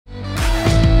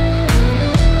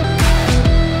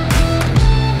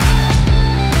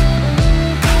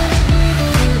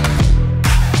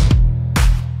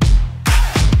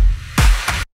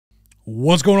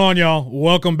What's going on, y'all?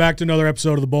 Welcome back to another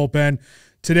episode of The Bullpen.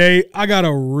 Today, I got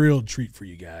a real treat for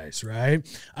you guys, right?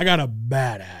 I got a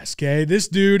badass, okay? This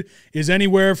dude is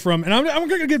anywhere from, and I'm not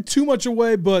going to give too much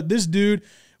away, but this dude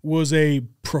was a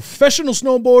professional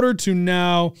snowboarder to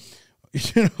now,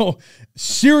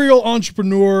 serial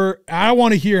entrepreneur. I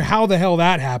want to hear how the hell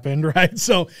that happened, right?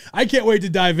 So I can't wait to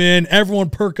dive in. Everyone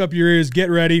perk up your ears. Get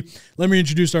ready. Let me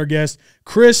introduce our guest.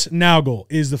 Chris Naugel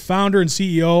is the founder and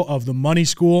CEO of The Money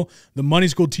School. The Money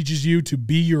School teaches you to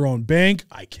be your own bank.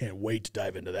 I can't wait to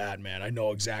dive into that, man. I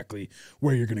know exactly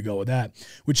where you're going to go with that,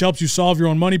 which helps you solve your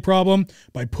own money problem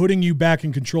by putting you back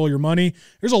in control of your money.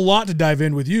 There's a lot to dive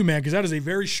in with you, man, because that is a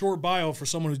very short bio for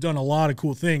someone who's done a lot of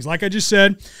cool things. Like I just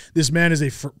said, this man is a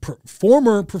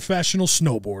former professional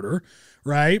snowboarder,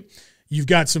 right? You've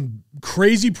got some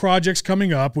crazy projects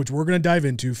coming up, which we're going to dive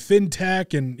into,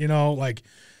 fintech and,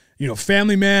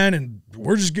 family man, and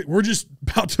we're just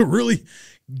about to really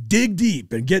dig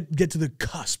deep and get to the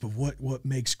cusp of what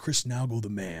makes Chris Naugel the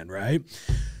man, right?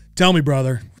 Tell me,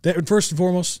 brother. First and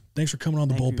foremost, thanks for coming on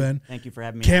the bullpen. Thank you for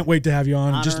having me. Can't wait to have you on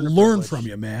and Honor just and learn privilege. from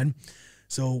you, man.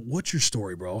 So, what's your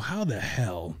story, bro? How the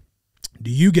hell do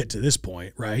you get to this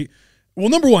point, right? Well,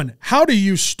 number one, how do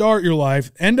you start your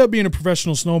life, end up being a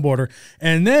professional snowboarder,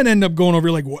 and then end up going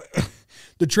over like what?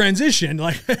 The transition,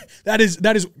 like that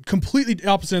is completely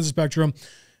opposite ends of the spectrum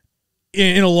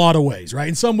in a lot of ways, right?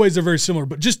 In some ways they're very similar,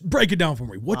 but just break it down for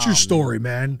me. What's your story,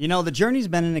 man? You know, the journey's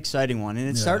been an exciting one, and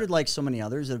it started like so many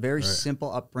others, a very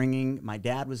simple upbringing. My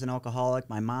dad was an alcoholic.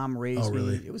 My mom raised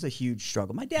me. It was a huge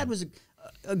struggle. My dad was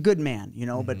a good man,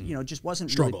 but, just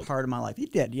wasn't really part of my life. He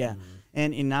did, yeah.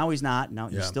 And now he's not. Now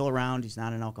he's still around. He's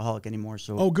not an alcoholic anymore,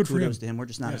 so good for him. kudos to him. We're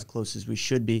just not as close as we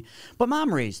should be. But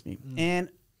mom raised me, and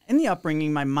in the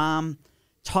upbringing, my mom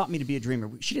taught me to be a dreamer.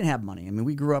 She didn't have money. I mean,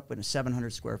 we grew up in a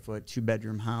 700-square-foot,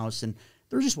 two-bedroom house, and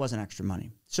there just wasn't extra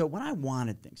money. So when I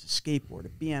wanted things, a skateboard, a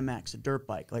BMX, a dirt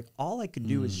bike, like all I could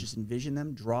do is just envision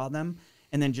them, draw them,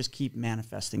 and then just keep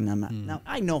manifesting them. Now,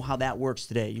 I know how that works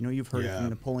today. You've heard it from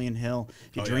Napoleon Hill.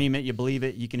 If you dream it, you believe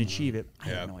it, you can achieve it. I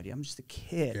had no idea. I'm just a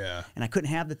kid. And I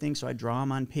couldn't have the things, so I draw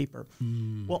them on paper.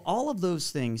 Well, all of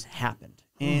those things happened.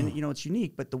 And, it's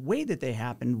unique, but the way that they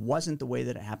happened wasn't the way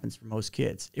that it happens for most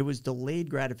kids. It was delayed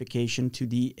gratification to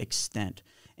the extent.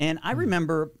 And I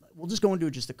remember, we'll just go into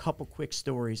just a couple quick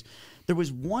stories. There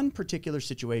was one particular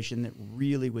situation that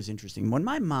really was interesting. When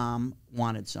my mom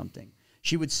wanted something,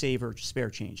 she would save her spare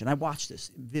change. And I watched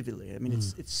this vividly. I mean,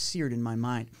 it's seared in my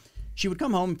mind. She would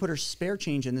come home and put her spare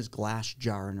change in this glass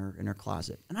jar in her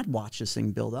closet. And I'd watch this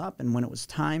thing build up. And when it was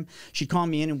time, she'd call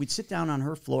me in and we'd sit down on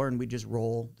her floor and we'd just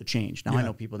roll the change. Now, I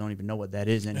know people don't even know what that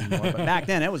is anymore. But back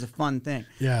then, it was a fun thing.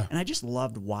 Yeah. And I just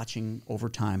loved watching over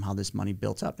time how this money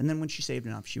built up. And then when she saved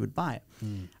enough, she would buy it.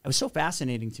 It was so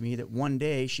fascinating to me that one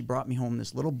day she brought me home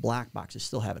this little black box. I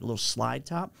still have it, a little slide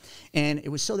top. And it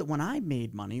was so that when I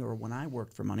made money or when I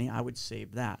worked for money, I would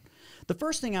save that. The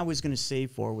first thing I was going to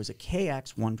save for was a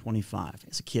KX 125.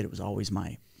 As a kid, it was always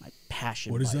my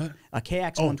passion. What is that? A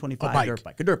KX 125 dirt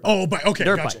bike. A dirt bike. Oh, bike. Okay,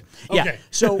 dirt gotcha. bike. Okay. Yeah.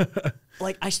 So,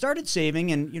 I started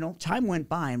saving, and time went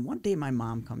by, and one day my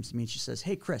mom comes to me and she says,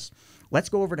 "Hey, Chris, let's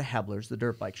go over to Hebler's, the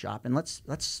dirt bike shop, and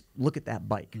let's look at that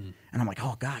bike." And I'm like,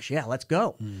 "Oh gosh, yeah, let's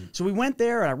go." So we went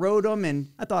there, and I rode them,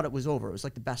 and I thought it was over. It was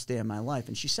like the best day of my life.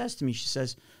 And she says to me, she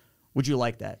says, "Would you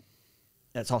like that?"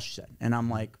 That's all she said. And I'm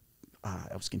like,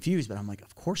 I was confused, but I'm like,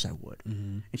 of course I would.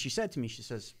 And she said to me, she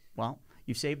says, "Well,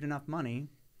 you've saved enough money.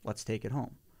 Let's take it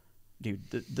home." Dude,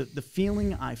 the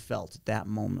feeling I felt at that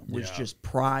moment was just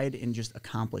pride and just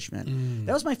accomplishment.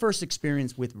 That was my first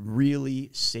experience with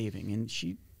really saving. And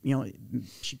she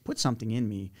put something in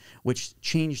me which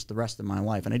changed the rest of my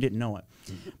life, and I didn't know it.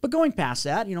 But going past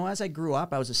that, as I grew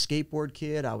up, I was a skateboard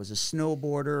kid, I was a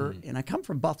snowboarder, and I come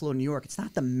from Buffalo, New York. It's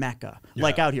not the Mecca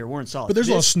like out here. We're in Salt Lake. But there's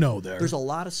a lot of snow there. There's a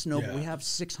lot of snow, but we have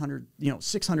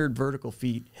 600 vertical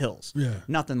feet hills.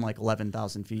 Nothing like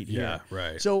 11,000 feet here. Yeah,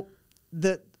 right. So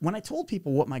when I told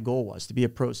people what my goal was to be a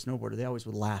pro snowboarder, they always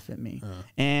would laugh at me.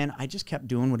 And I just kept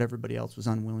doing what everybody else was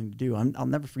unwilling to do. I'll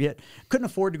never forget, couldn't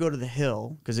afford to go to the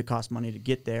hill because it cost money to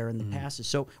get there and the passes.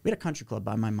 So we had a country club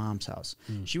by my mom's house.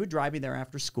 She would drive me there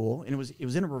after school, and it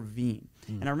was in a ravine.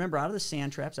 And I remember out of the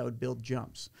sand traps, I would build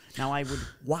jumps. Now I would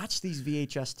watch these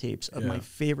VHS tapes of my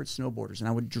favorite snowboarders, and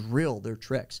I would drill their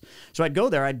tricks. So I'd go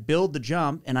there, I'd build the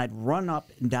jump, and I'd run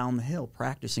up and down the hill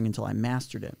practicing until I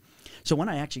mastered it. So when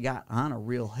I actually got on a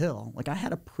real hill, I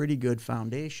had a pretty good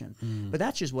foundation. But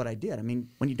that's just what I did. I mean,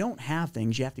 when you don't have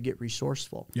things, you have to get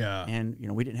resourceful. Yeah. And,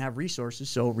 we didn't have resources,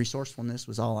 so resourcefulness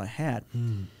was all I had.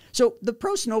 So the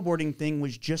pro snowboarding thing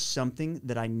was just something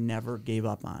that I never gave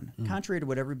up on. Contrary to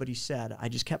what everybody said, I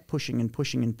just kept pushing and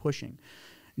pushing and pushing.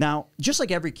 Now, just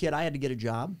like every kid, I had to get a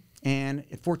job. And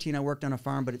at 14, I worked on a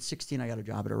farm, but at 16, I got a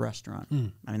job at a restaurant.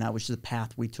 I mean, that was the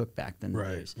path we took back then.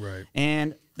 Right, right.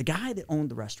 And the guy that owned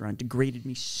the restaurant degraded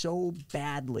me so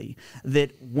badly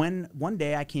that when one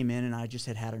day I came in and I just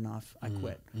had enough, I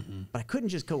quit. But I couldn't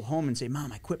just go home and say,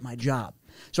 Mom, I quit my job.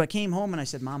 So I came home and I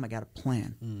said, Mom, I got a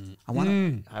plan. I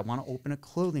want to open a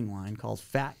clothing line called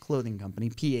Fat Clothing Company,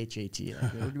 PHAT.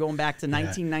 We're going back to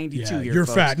 1992 here, You're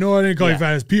folks. fat. No, I didn't call you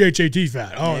fat. It's PHAT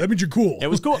fat. Oh, that means you're cool. It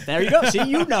was cool. There you go. See,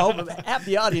 you know, but half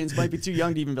the audience might be too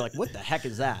young to even be like, what the heck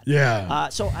is that? Yeah.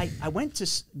 So I went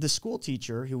to the school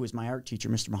teacher, who was my art teacher,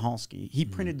 Mr. Mahalski. He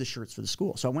printed the shirts for the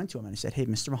school. So I went to him and I said, hey,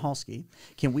 Mr. Mahalski,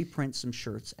 can we print some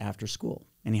shirts after school?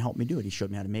 And he helped me do it. He showed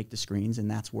me how to make the screens, and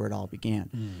that's where it all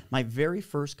began. My very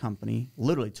first company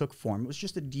literally took form. It was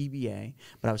just a DBA,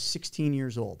 but I was 16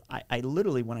 years old. I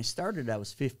literally, when I started, I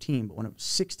was 15, but when I was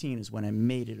 16 is when I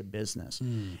made it a business.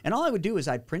 And all I would do is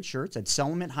I'd print shirts. I'd sell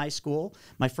them at high school.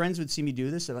 My friends would see me do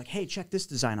this. They're like, hey, check this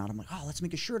design out. I'm like, oh, let's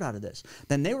make a shirt out of this.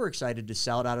 Then they were excited to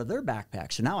sell it out of their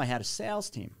backpack. So now I had a sales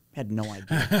team. Had no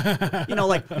idea. You know,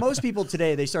 like most people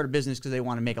today, they start a business because they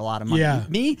want to make a lot of money. Yeah.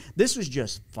 Me, this was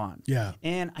just fun. Yeah.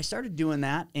 And I started doing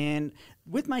that. And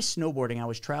with my snowboarding, I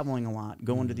was traveling a lot,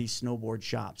 going to these snowboard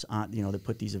shops, you know, that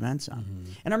put these events on.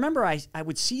 And I remember I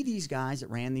would see these guys that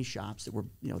ran these shops that were,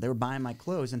 you know, they were buying my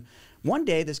clothes. And one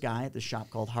day, this guy at this shop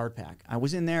called Hardpack, I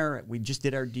was in there. We just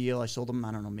did our deal. I sold him,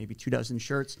 I don't know, maybe 24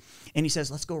 shirts. And he says,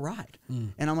 let's go ride.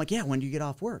 And I'm like, yeah, when do you get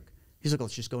off work? He's like,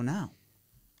 let's just go now.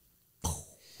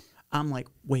 I'm like,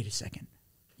 wait a second.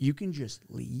 You can just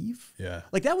leave? Yeah.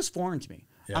 Like, that was foreign to me.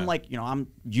 Yeah. I'm like, you know, I'm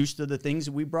used to the things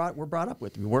that we're brought up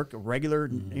with. We work a regular,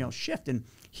 you know, shift. And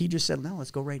he just said, no,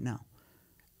 let's go right now.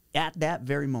 At that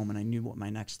very moment, I knew what my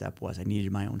next step was. I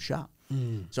needed my own shop.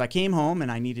 So I came home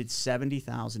and I needed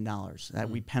 $70,000. That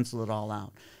we penciled it all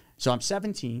out. So I'm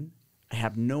 17. I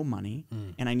have no money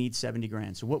and I need 70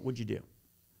 grand. So what would you do?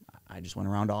 I just went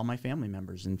around to all my family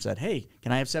members and said, hey,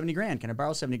 can I have 70 grand? Can I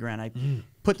borrow 70 grand? I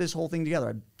put this whole thing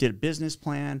together. I did a business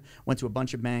plan, went to a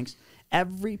bunch of banks.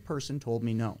 Every person told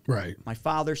me no. Right. My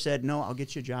father said, no, I'll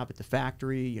get you a job at the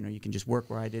factory. You know, you can just work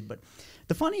where I did. But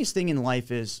the funniest thing in life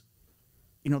is,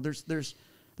 you know,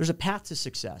 there's a path to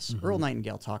success. Earl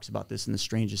Nightingale talks about this in The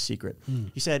Strangest Secret.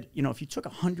 He said, you know, if you took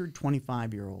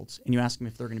 125-year-olds and you ask them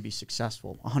if they're going to be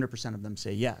successful, 100% of them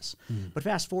say yes. But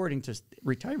fast forwarding to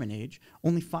retirement age,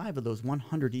 only 5 of those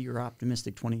 100-year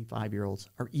optimistic 25-year-olds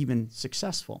are even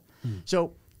successful.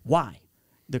 So why?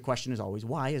 The question is always,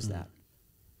 why is that?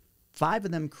 5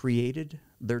 of them created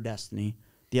their destiny.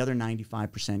 The other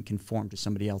 95% conform to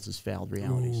somebody else's failed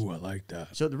realities. Ooh, I like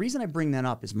that. So the reason I bring that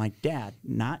up is my dad,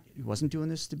 he wasn't doing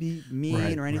this to be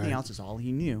mean or anything else. It's all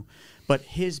he knew. But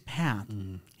his path,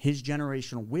 his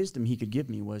generational wisdom he could give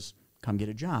me was, come get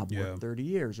a job, work 30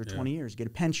 years or 20 years, get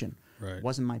a pension. It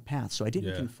wasn't my path. So I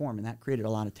didn't conform, and that created a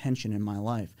lot of tension in my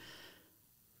life.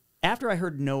 After I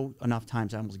heard no enough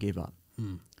times, I almost gave up.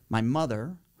 My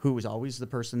mother, who was always the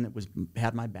person that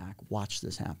had my back, watched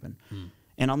this happen.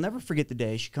 And I'll never forget the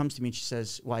day she comes to me and she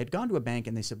says, well, I had gone to a bank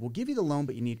and they said, we'll give you the loan,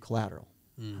 but you need collateral.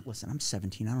 Listen, I'm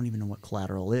 17. I don't even know what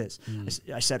collateral is.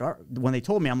 I said, when they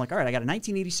told me, I'm like, all right, I got a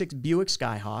 1986 Buick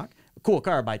Skyhawk, a cool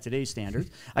car by today's standards.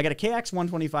 I got a KX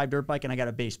 125 dirt bike, and I got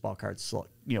a baseball card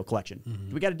collection.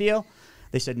 Do we got a deal?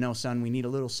 They said, no, son, we need a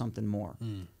little something more.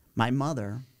 My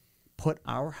mother put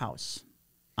our house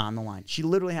on the line. She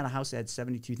literally had a house that had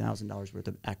 $72,000 worth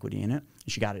of equity in it,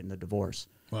 and she got it in the divorce.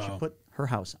 Wow. She put her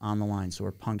house on the line so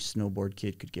her punk snowboard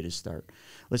kid could get his start.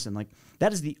 Listen, like,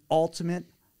 that is the ultimate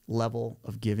level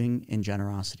of giving and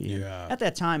generosity. Yeah. And at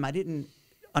that time, I didn't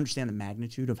understand the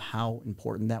magnitude of how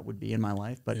important that would be in my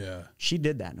life, but she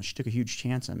did that, and she took a huge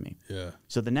chance on me.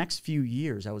 So the next few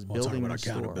years, I was building the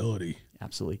store. Accountability.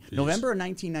 Absolutely. Jeez. November of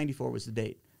 1994 was the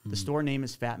date. The store name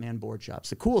is Fat Man Board Shops.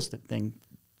 The coolest thing,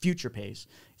 Future Pace,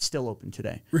 it's still open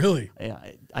today. Really?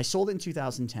 I sold it in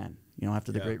 2010. You know,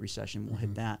 after the Great Recession, we'll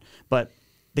hit that. But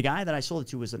the guy that I sold it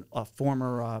to was a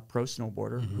former pro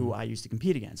snowboarder who I used to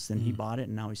compete against, and he bought it,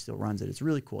 and now he still runs it. It's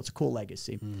really cool. It's a cool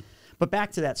legacy. But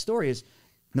back to that story is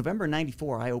November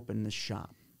 94, I opened this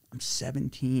shop. I'm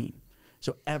 17.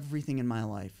 So everything in my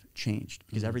life changed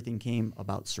because everything came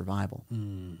about survival.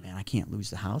 Man, I can't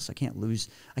lose the house. I can't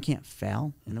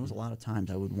fail. And there was a lot of times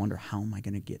I would wonder, how am I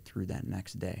going to get through that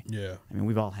next day? Yeah. I mean,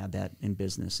 we've all had that in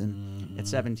business. And at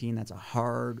 17, that's a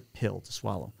hard pill to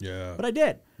swallow. Yeah. But I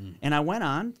did. And I went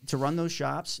on to run those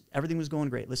shops. Everything was going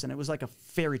great. Listen, it was like a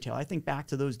fairy tale. I think back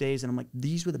to those days, and I'm like,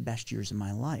 these were the best years of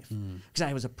my life. Because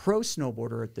I was a pro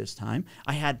snowboarder at this time.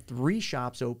 I had 3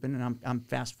 shops open, and I'm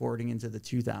fast forwarding into the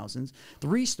 2000s.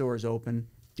 3 stores open.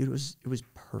 Dude, it was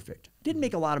perfect. I didn't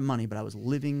make a lot of money, but I was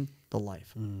living the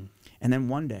life. And then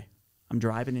one day, I'm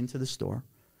driving into the store,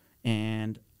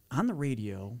 and on the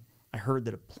radio, I heard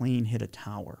that a plane hit a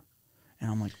tower. And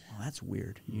I'm like, well, that's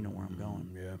weird. You know where I'm going.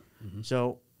 Yeah.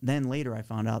 So then later I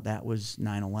found out that was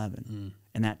 9/11,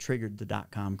 and that triggered the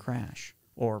dot-com crash.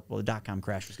 Or, well, the dot-com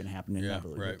crash was going to happen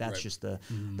inevitably. right, but that's right. just the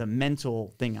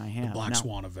mental thing I have. Black Now,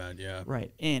 Swan event, yeah.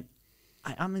 Right. And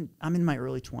I'm in my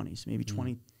early 20s, maybe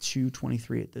 22,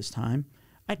 23 at this time.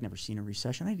 I'd never seen a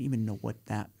recession. I didn't even know what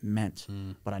that meant.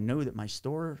 But I know that my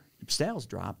store sales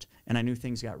dropped, and I knew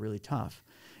things got really tough.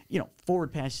 You know,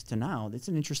 forward past to now, that's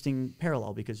an interesting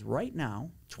parallel because right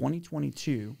now,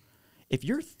 2022, if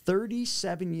you're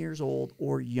 37 years old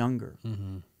or younger,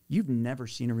 you've never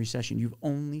seen a recession. You've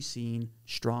only seen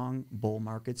strong bull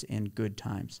markets and good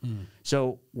times.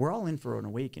 So we're all in for an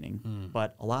awakening,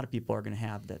 but a lot of people are going to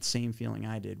have that same feeling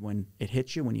I did when it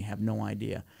hits you when you have no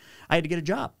idea. I had to get a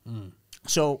job.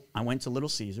 So I went to Little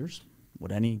Caesars,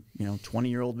 what any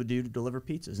 20-year-old would do to deliver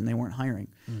pizzas, and they weren't hiring.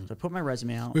 So I put my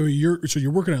resume out. Wait,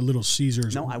 you're working at Little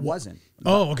Caesars? No, I wasn't.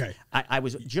 Oh, okay. I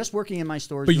was just working in my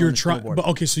stores. But you're trying. trying. But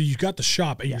okay, so you got the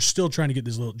shop, and you're still trying to get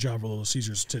this little job at Little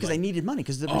Caesars because I needed money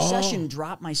because the recession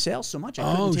dropped my sales so much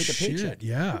I couldn't take a paycheck.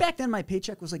 Yeah. And back then my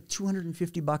paycheck was like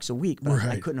 $250 a week, but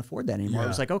I couldn't afford that anymore. Yeah. It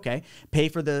was like, okay, pay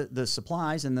for the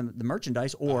supplies and the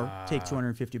merchandise, or take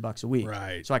 $250 a week.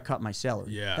 Right. So I cut my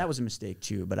salary. Yeah. That was a mistake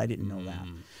too, but I didn't know that.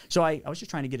 So I was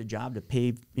just trying to get a job to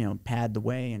pad the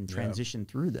way and transition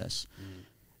through this.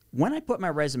 When I put my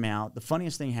resume out, the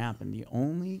funniest thing happened. The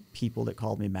only people that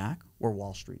called me back were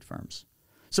Wall Street firms.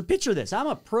 So picture this. I'm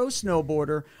a pro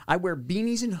snowboarder. I wear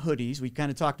beanies and hoodies. We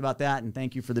kind of talked about that, and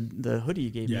thank you for the hoodie you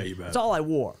gave me. Yeah, you bet. That's all I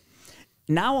wore.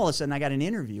 Now all of a sudden I got an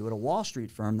interview at a Wall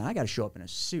Street firm that I got to show up in a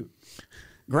suit.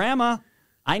 Grandma,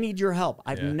 I need your help.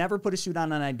 I've never put a suit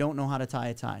on, and I don't know how to tie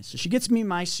a tie. So she gets me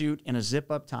my suit and a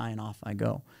zip-up tie, and off I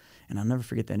go. And I'll never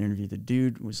forget that interview. The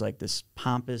dude was like this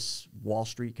pompous Wall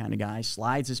Street kind of guy,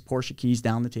 slides his Porsche keys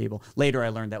down the table. Later I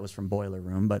learned that was from Boiler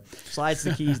Room, but slides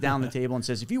the keys down the table and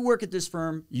says, if you work at this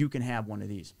firm, you can have one of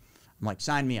these. I'm like,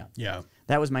 sign me up. Yeah.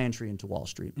 That was my entry into Wall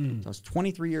Street. So I was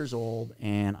 23 years old,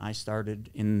 and I started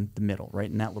in the middle,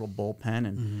 right in that little bullpen.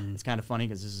 And it's kind of funny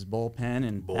because this is bullpen,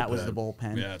 and that was the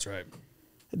bullpen. Yeah, that's right.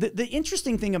 The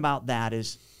interesting thing about that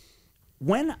is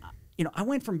when I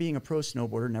went from being a pro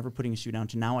snowboarder, never putting a suit on,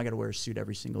 to now I got to wear a suit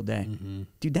every single day.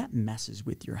 Dude, that messes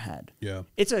with your head. Yeah.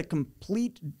 It's a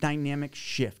complete dynamic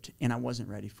shift, and I wasn't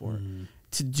ready for it.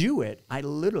 To do it, I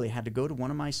literally had to go to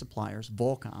one of my suppliers,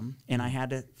 Volcom, and I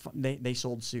had to. They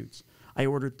sold suits. I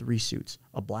ordered 3 suits: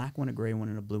 a black one, a gray one,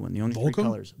 and a blue one. The only 3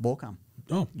 colors. Volcom.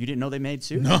 Oh. You didn't know they made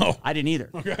suits? No. I didn't either.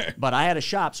 Okay. But I had a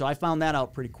shop, so I found that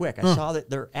out pretty quick. I saw that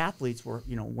their athletes were,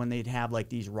 when they'd have like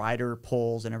these rider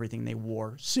poles and everything, they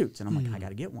wore suits. And I'm like, I got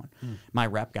to get one. My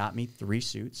rep got me 3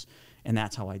 suits, and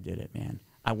that's how I did it, man.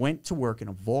 I went to work in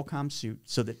a Volcom suit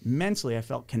so that mentally I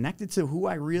felt connected to who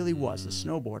I really was, a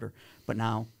snowboarder. But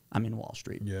now I'm in Wall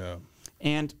Street. Yeah.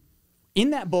 And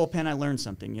in that bullpen, I learned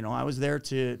something. I was there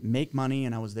to make money,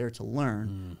 and I was there to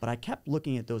learn, but I kept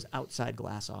looking at those outside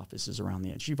glass offices around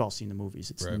the edge. You've all seen the movies.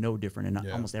 It's no different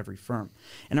in almost every firm.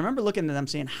 And I remember looking at them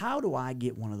saying, how do I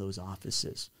get one of those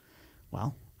offices?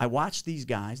 Well, I watched these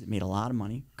guys that made a lot of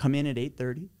money come in at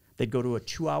 8:30. They'd go to a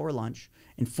 2-hour lunch,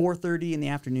 and 4:30 in the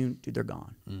afternoon, dude, they're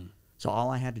gone. So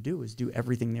all I had to do was do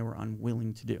everything they were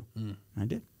unwilling to do. And I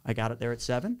did. I got it there at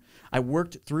 7. I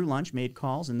worked through lunch, made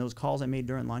calls, and those calls I made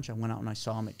during lunch, I went out and I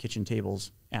saw them at kitchen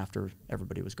tables after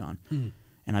everybody was gone.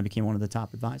 And I became one of the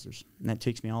top advisors. And that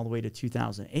takes me all the way to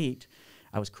 2008.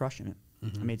 I was crushing it.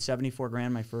 I made 74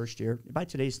 grand my first year. By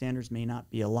today's standards, may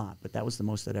not be a lot, but that was the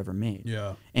most I'd ever made.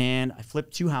 Yeah. And I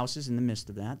flipped 2 houses in the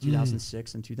midst of that,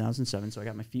 2006 and 2007. So I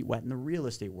got my feet wet in the real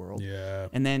estate world. Yeah.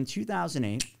 And then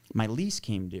 2008, my lease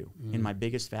came due in my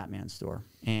biggest Fat Man store.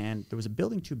 And there was a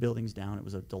building 2 buildings down. It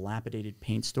was a dilapidated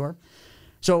paint store.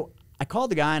 So I called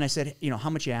the guy and I said,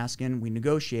 how much you asking? We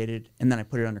negotiated, and then I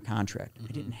put it under contract.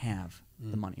 I didn't have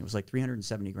the money. It was like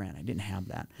 370 grand. I didn't have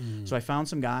that. So I found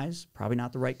some guys, probably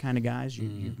not the right kind of guys.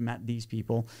 You've met these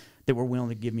people that were willing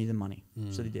to give me the money.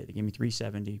 So they did. They gave me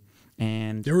 370,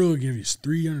 and they were willing to give you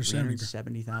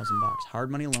 370,000 bucks.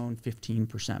 Hard money loan,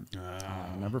 15%.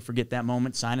 I'll never forget that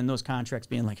moment signing those contracts,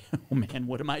 being like, oh man,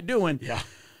 what am I doing? Yeah.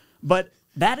 But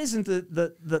that isn't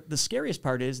the scariest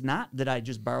part. Is not that I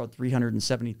just borrowed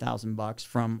 370,000 bucks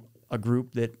from a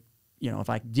group that, if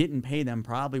I didn't pay them,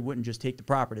 probably wouldn't just take the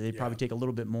property. They'd probably take a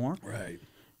little bit more. Right.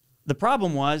 The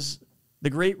problem was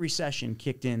the Great Recession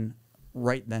kicked in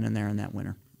right then and there in that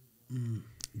winter.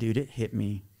 Dude, it hit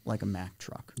me like a Mack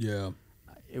truck. Yeah.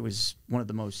 It was one of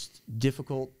the most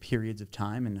difficult periods of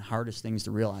time and hardest things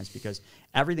to realize, because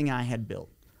everything I had built,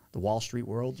 The Wall Street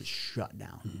world just shut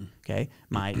down. Okay,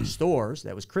 my stores,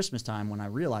 that was Christmas time when I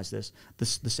realized this,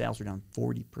 the sales were down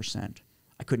 40%.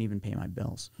 I couldn't even pay my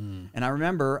bills. And I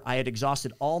remember I had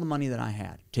exhausted all the money that I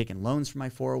had, taken loans from my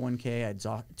 401k.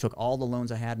 I took all the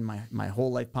loans I had in my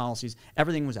whole life policies.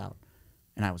 Everything was out.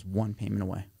 And I was one payment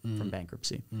away from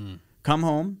bankruptcy. Come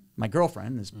home, my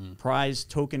girlfriend, this prized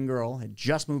token girl, had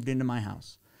just moved into my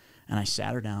house. And I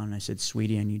sat her down and I said,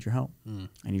 sweetie, I need your help.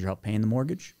 I need your help paying the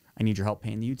mortgage. I need your help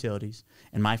paying the utilities.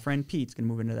 And my friend Pete's going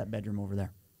to move into that bedroom over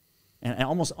there. And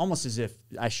almost as if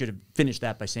I should have finished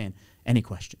that by saying, any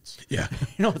questions? Yeah.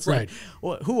 You know, it's like,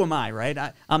 well, who am I, right?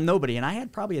 I'm nobody. And I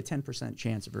had probably a 10%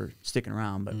 chance of her sticking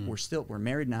around, but we're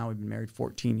married now. We've been married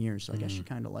 14 years, so I guess she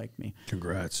kind of liked me.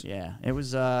 Congrats. Yeah. It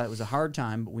was a hard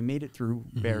time, but we made it through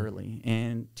barely.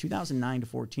 And 2009 to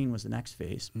 14 was the next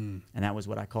phase, and that was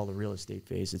what I call the real estate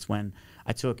phase. It's when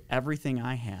I took everything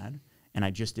I had and I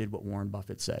just did what Warren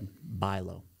Buffett said, buy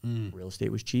low. Real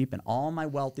estate was cheap, and all my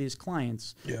wealthiest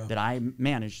clients that I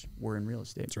managed were in real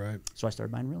estate. That's right. So I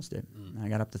started buying real estate. I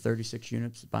got up to 36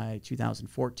 units by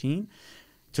 2014.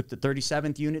 Took the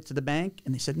 37th unit to the bank,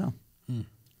 and they said no.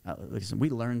 Listen, we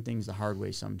learn things the hard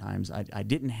way sometimes. I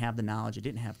didn't have the knowledge. I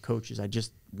didn't have coaches. I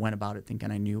just went about it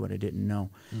thinking I knew what I didn't know.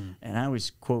 And I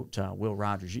always quote Will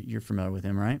Rogers. You're familiar with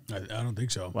him, right? I don't think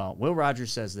so. Well, Will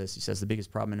Rogers says this. He says the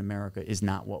biggest problem in America is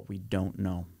not what we don't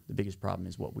know. The biggest problem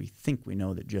is what we think we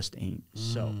know that just ain't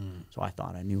so. So I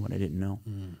thought I knew what I didn't know.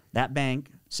 That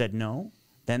bank said no.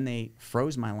 Then they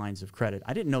froze my lines of credit.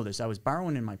 I didn't know this. I was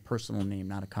borrowing in my personal name,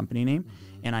 not a company name,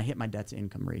 and I hit my debt to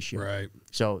income ratio. Right.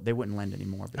 So they wouldn't lend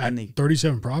anymore. But At then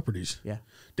 37 properties. Yeah.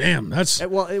 Damn, that's.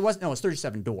 Well, it wasn't. No, it was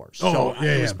 37 doors. Oh, so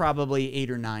yeah, it was yeah. probably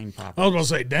 8 or 9 properties. I was gonna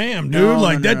say, damn, dude, No,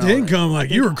 like no, that no. income, like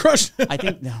you were crushed. I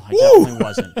think no, I definitely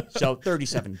wasn't. So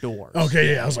 37 doors.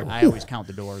 Okay, yeah, I was like, I always count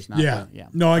the doors, not yeah, the, yeah.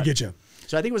 No, I get you.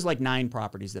 So I think it was like 9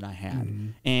 properties that I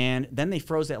had, and then they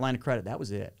froze that line of credit. That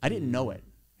was it. I didn't know it,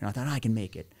 and I thought I can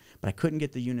make it, but I couldn't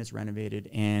get the units renovated,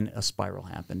 and a spiral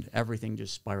happened. Everything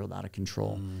just spiraled out of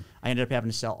control. I ended up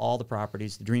having to sell all the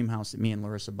properties. The dream house that me and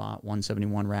Larissa bought,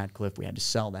 171 Radcliffe, we had to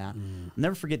sell that. I'll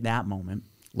never forget that moment.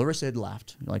 Larissa had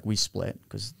left, like we split,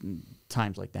 because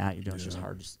times like that, you know, it's just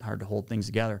hard to hold things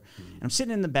together. And I'm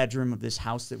sitting in the bedroom of this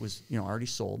house that was, you know, already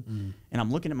sold, and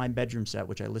I'm looking at my bedroom set,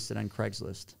 which I listed on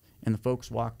Craigslist, and the folks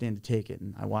walked in to take it,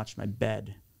 and I watched my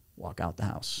bed walk out the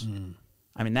house.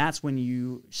 I mean, that's when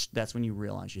you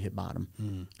realize you hit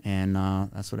bottom, and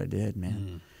that's what I did,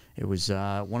 man. It was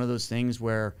one of those things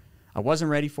where I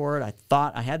wasn't ready for it. I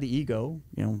thought I had the ego,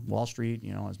 you know, Wall Street,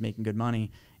 you know, I was making good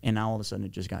money, and now all of a sudden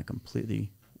it just got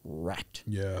completely wrecked.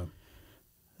 Yeah.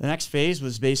 The next phase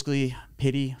was basically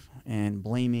pity and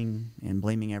blaming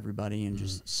everybody and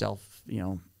just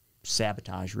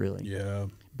sabotage, really. Yeah.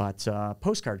 But a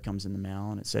postcard comes in the mail,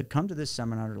 and it said, come to this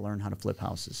seminar to learn how to flip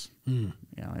houses. You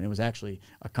know, and it was actually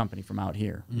a company from out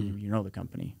here. You know the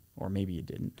company, or maybe you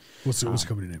didn't. What's the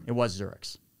company name? It was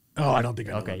Zurich's. Oh, I don't think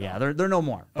I know. Okay, yeah, they're no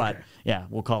more. But, yeah,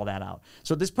 we'll call that out.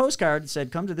 So this postcard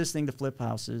said, come to this thing to flip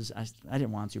houses. I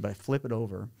didn't want to, but I flip it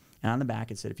over. And on the back,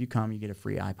 it said, if you come, you get a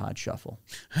free iPod Shuffle.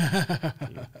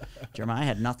 Jeremiah, I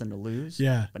had nothing to lose.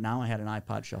 Yeah. But now I had an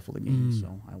iPod Shuffle to gain.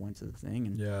 So I went to the thing.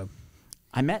 And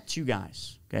I met 2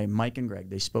 guys, okay, Mike and Greg.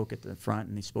 They spoke at the front,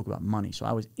 and they spoke about money. So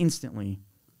I was instantly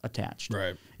attached.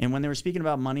 Right. And when they were speaking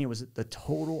about money, it was the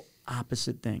total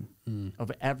opposite thing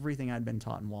of everything I'd been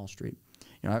taught in Wall Street.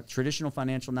 You know, traditional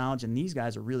financial knowledge, and these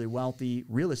guys are really wealthy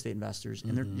real estate investors,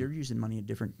 and they're using money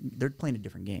they're playing a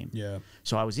different game. Yeah.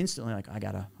 So I was instantly like, I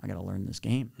gotta learn this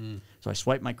game. So I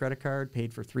swiped my credit card,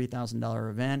 paid for $3,000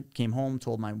 event, came home,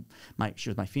 told she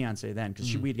was my fiance then,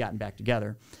 because we had gotten back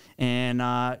together, and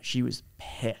she was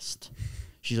pissed.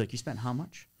 She's like, you spent how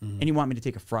much? And you want me to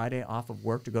take a Friday off of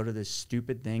work to go to this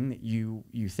stupid thing that you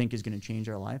think is going to change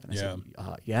our life? And I said,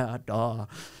 yeah, duh.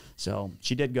 So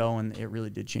she did go, and it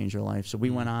really did change her life. So we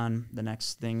went on. The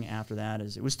next thing after that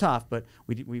is, it was tough, but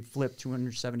we flipped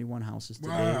 271 houses to date.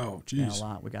 Wow, Yeah, jeez. a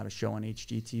lot. We got a show on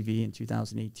HGTV in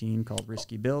 2018 called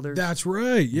Risky Builders. That's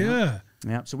right. Yeah.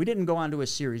 Yeah, so we didn't go on to a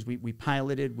series. We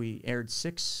piloted. We aired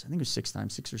 6, I think it was 6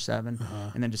 times, 6 or 7,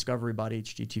 and then Discovery bought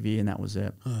HGTV, and that was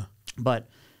it. But,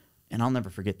 and I'll never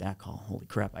forget that call. Holy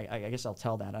crap! I guess I'll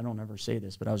tell that. I don't ever say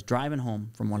this, but I was driving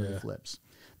home from one of the flips.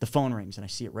 The phone rings, and I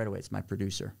see it right away. It's my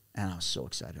producer, and I was so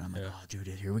excited. I'm like, oh, dude,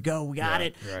 here we go. We got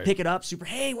it. Right. Pick it up. Super.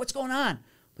 Hey, what's going on?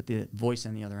 But the voice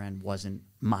on the other end wasn't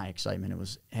my excitement. It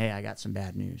was, hey, I got some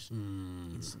bad news.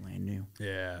 Instantly I knew.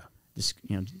 Yeah. This,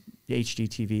 you know, the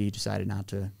HGTV decided not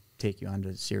to take you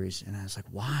onto the series, and I was like,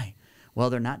 why? Well,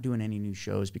 they're not doing any new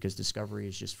shows because Discovery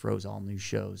has just froze all new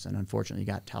shows, and unfortunately,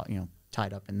 got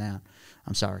tied up in that.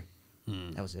 I'm sorry.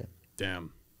 That was it.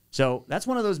 Damn. So that's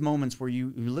one of those moments where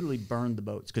you literally burned the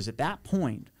boats, because at that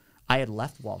point I had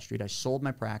left Wall Street. I sold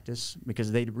my practice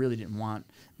because they really didn't want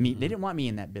me. They didn't want me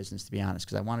in that business, to be honest,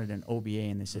 because I wanted an OBA,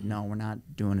 and they said, no, we're not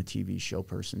doing a TV show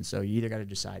person. So you either got to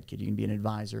decide, kid, you can be an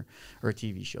advisor or a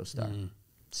TV show star.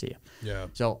 See ya. Yeah.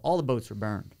 So all the boats were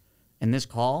burned. And this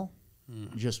call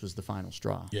just was the final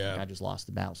straw. Yeah. Like, I just lost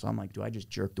the battle. So I'm like, do I just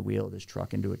jerk the wheel of this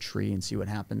truck into a tree and see what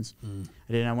happens?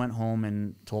 I did. I went home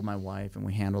and told my wife, and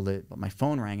we handled it. But my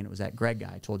phone rang, and it was that Greg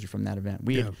guy I told you from that event.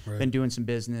 We had been doing some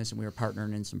business, and we were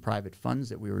partnering in some private funds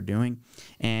that we were doing.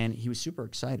 And he was super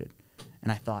excited.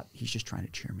 And I thought, he's just trying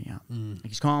to cheer me up. Like,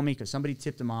 he's calling me because somebody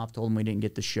tipped him off, told him we didn't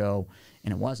get the show,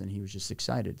 and it wasn't. He was just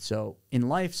excited. So in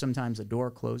life, sometimes a door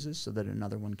closes so that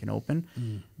another one can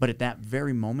open. But at that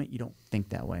very moment, you don't think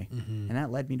that way. And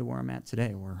that led me to where I'm at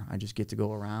today, where I just get to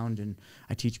go around and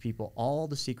I teach people all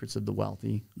the secrets of the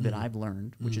wealthy that I've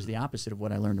learned, which is the opposite of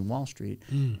what I learned in Wall Street.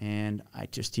 And I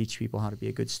just teach people how to be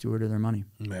a good steward of their money.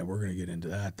 Man, we're going to get into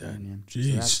that then.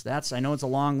 Jeez. So that's I know it's a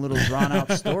long, little,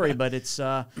 drawn-out story, but it's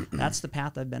that's the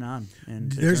path I've been on,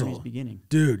 and the journey's beginning.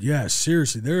 Dude, yeah,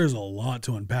 seriously, there is a lot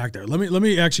to unpack there. Let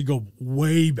me actually go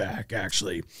way back,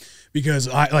 actually, because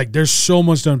there's so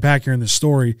much to unpack here in this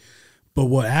story. But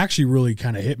what actually really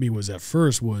kind of hit me was at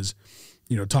first was,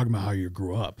 talking about how you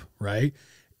grew up, right?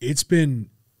 It's been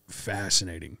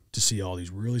fascinating to see all these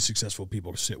really successful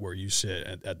people sit where you sit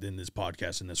in this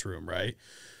podcast, in this room, right?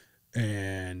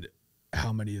 And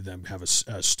how many of them have a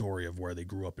story of where they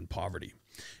grew up in poverty,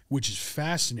 which is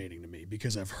fascinating to me,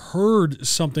 because I've heard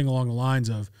something along the lines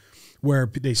of where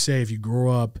they say if you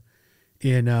grow up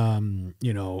in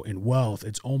in wealth,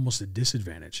 it's almost a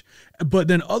disadvantage. But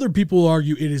then other people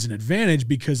argue it is an advantage,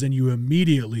 because then you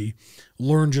immediately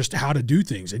learn just how to do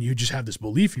things and you just have this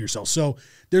belief in yourself. So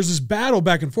there's this battle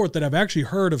back and forth that I've actually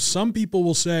heard of. Some people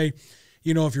will say,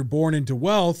 if you're born into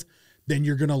wealth, then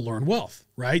you're going to learn wealth,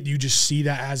 right? You just see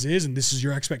that as is, and this is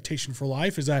your expectation for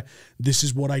life, is that this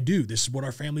is what I do. This is what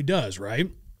our family does, right?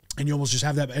 And you almost just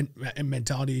have that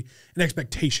mentality and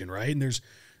expectation, right? And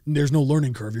there's no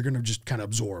learning curve. You're going to just kind of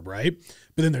absorb, right?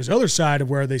 But then there's the other side of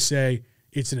where they say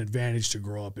it's an advantage to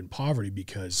grow up in poverty,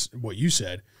 because what you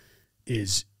said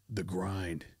is the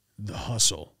grind, the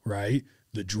hustle, right?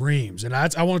 The dreams. And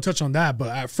I want to touch on that. But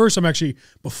at first,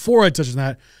 before I touch on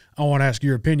that, I want to ask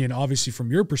your opinion, obviously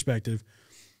from your perspective.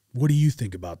 What do you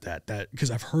think about that? Because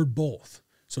I've heard both.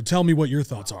 So tell me what your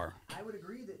thoughts are. I would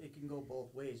agree that it can go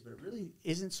both ways, but it really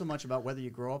isn't so much about whether you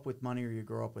grow up with money or you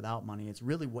grow up without money. It's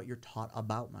really what you're taught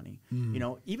about money.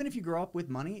 Even if you grow up with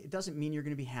money, it doesn't mean you're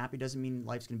going to be happy. It doesn't mean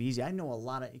life's going to be easy. I know a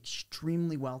lot of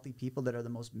extremely wealthy people that are the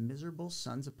most miserable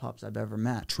sons of pups I've ever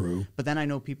met. True. But then I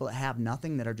know people that have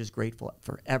nothing that are just grateful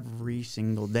for every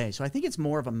single day. So I think it's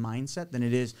more of a mindset than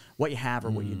it is what you have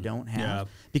or what you don't have,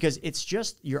 because it's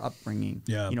just your upbringing.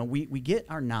 Yeah. We get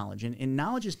our knowledge, and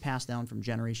knowledge is passed down from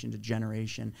generation to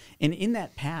generation. And in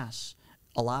that pass,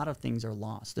 a lot of things are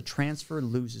lost. The transfer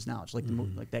loses knowledge, like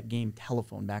like that game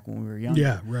Telephone back when we were young.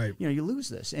 Yeah, right. You lose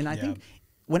this. And I think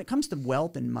when it comes to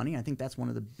wealth and money, I think that's one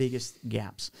of the biggest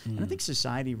gaps. And I think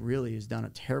society really has done a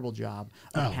terrible job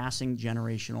of passing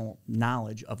generational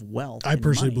knowledge of wealth. I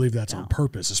personally believe that's on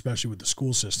purpose, especially with the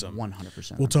school system.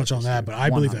 100%. We'll touch on that, but I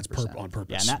believe that's on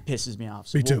purpose. Yeah, and that pisses me off.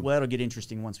 So Me too. Well, that'll get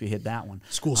interesting once we hit that one.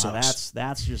 School sucks.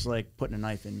 That's just like putting a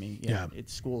knife in me.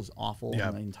 School's awful,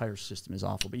 and the entire system is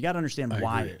awful. But you got to understand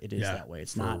why it is that way.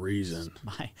 It's not for a reason.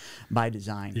 by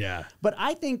design. Yeah. But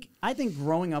I think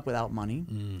growing up without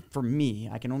money, for me,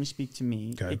 I can only speak to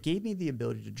me, it gave me the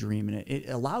ability to dream, and it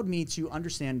allowed me to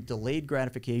understand delayed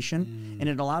gratification, and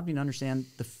it allowed me to understand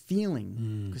the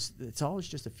feeling, because it's always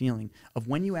just a feeling of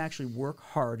when you actually work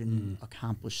hard and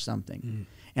accomplish something.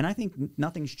 And I think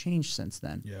nothing's changed since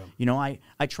then.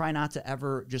 I try not to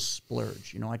ever just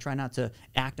splurge. I try not to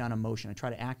act on emotion. I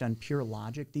try to act on pure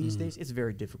logic these days. It's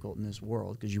very difficult in this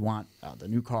world, because you want the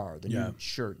new car, the new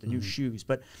shirt, the new shoes.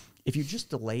 But if you just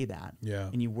delay that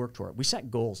and you work toward it, we set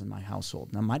goals in my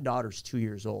household. Now, my daughter's 2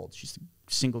 years old. She's the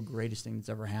single greatest thing that's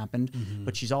ever happened,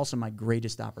 but she's also my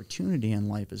greatest opportunity in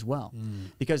life as well.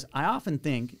 Because I often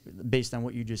think, based on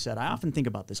what you just said, I often think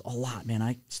about this a lot, man.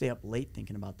 I stay up late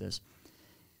thinking about this.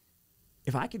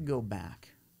 If I could go back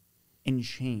and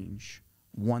change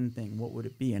one thing, what would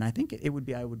it be? And I think it would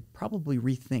be, I would probably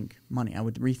rethink money. I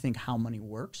would rethink how money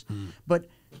works. But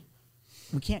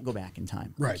we can't go back in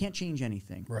time. Right. We can't change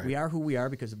anything. Right. We are who we are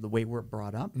because of the way we're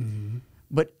brought up.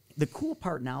 But the cool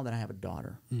part now that I have a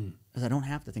daughter is I don't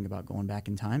have to think about going back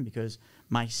in time, because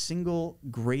my single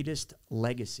greatest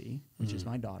legacy, which is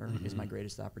my daughter, is my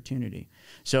greatest opportunity.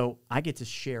 So I get to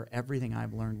share everything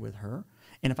I've learned with her.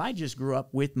 And if I just grew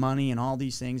up with money and all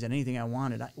these things and anything I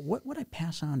wanted, what would I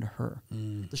pass on to her?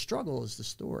 The struggle is the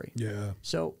story. Yeah.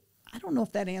 So I don't know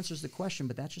if that answers the question,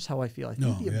 but that's just how I feel. I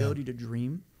think the ability to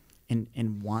dream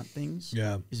and want things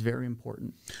is very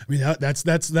important. I mean,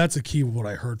 that's a key of what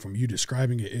I heard from you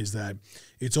describing it, is that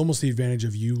it's almost the advantage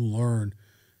of you learn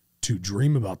to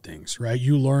dream about things, right?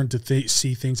 You learn to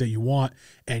see things that you want,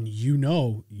 and you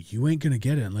know you ain't going to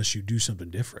get it unless you do something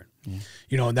different.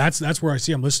 You know, and that's where I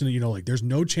see, I'm listening, you know, like there's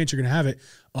no chance you're going to have it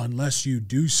unless you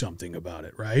do something about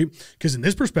it, right? Because in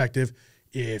this perspective,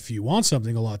 if you want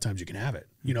something, a lot of times you can have it.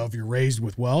 You know, if you're raised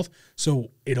with wealth,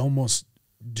 so it almost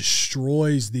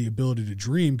destroys the ability to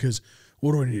dream, because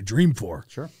what do I need to dream for?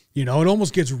 Sure. You know, it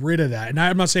almost gets rid of that. And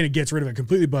I'm not saying it gets rid of it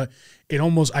completely, but it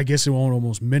almost, I guess it won't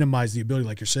almost minimize the ability,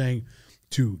 like you're saying,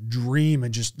 to dream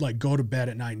and just like go to bed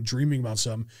at night and dreaming about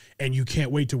something, and you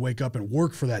can't wait to wake up and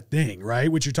work for that thing,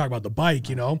 right? Which you're talking about the bike,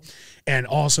 you know, and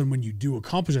all of a sudden when you do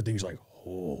accomplish that thing, it's like,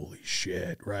 holy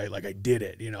shit, right? Like I did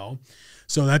it, you know?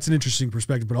 So that's an interesting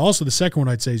perspective. But also the second one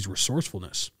I'd say is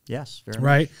resourcefulness. Yes, very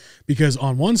right? much. Because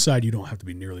on one side, you don't have to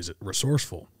be nearly as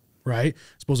resourceful, right?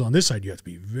 Suppose on this side, you have to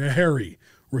be very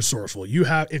resourceful.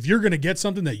 If you're going to get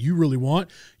something that you really want,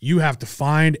 you have to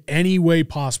find any way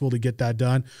possible to get that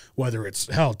done, whether it's,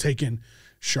 taking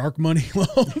shark money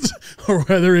loans or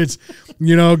whether it's,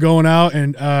 you know, going out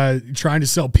and trying to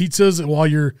sell pizzas while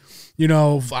you're, you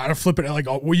know, flipping it. Like,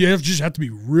 well, just have to be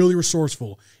really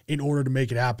resourceful in order to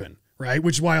make it happen, right?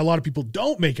 Which is why a lot of people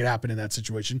don't make it happen in that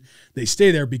situation. They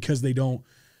stay there because they don't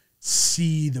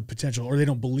see the potential, or they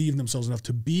don't believe in themselves enough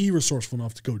to be resourceful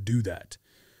enough to go do that,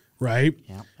 right?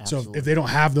 Yeah, so if they don't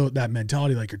have that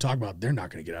mentality like you're talking about, they're not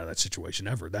going to get out of that situation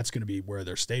ever. That's going to be where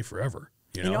they'll stay forever.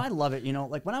 You know, I love it. You know,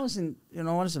 like when I was an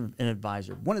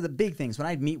advisor, one of the big things when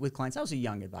I'd meet with clients, I was a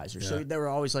young advisor. So they were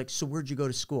always like, so where'd you go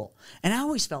to school? And I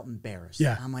always felt embarrassed.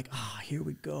 Yeah. I'm like, here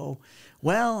we go.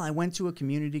 Well, I went to a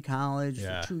community college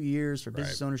for 2 years for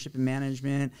business ownership and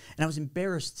management. And I was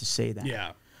embarrassed to say that.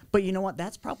 Yeah. But you know what?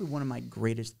 That's probably one of my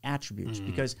greatest attributes,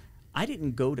 because I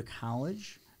didn't go to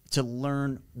college to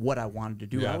learn what I wanted to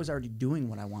do. Yeah. I was already doing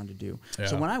what I wanted to do. Yeah.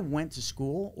 So when I went to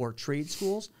school or trade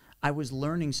schools, I was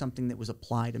learning something that was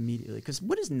applied immediately. Because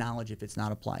what is knowledge if it's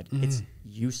not applied? It's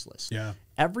useless. Yeah.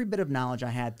 Every bit of knowledge I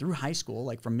had through high school,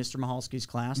 like from Mr. Mahalski's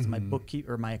class to my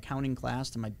bookkeeper or my accounting class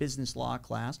to my business law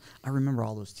class, I remember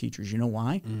all those teachers. You know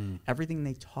why? Everything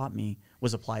they taught me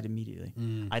was applied immediately.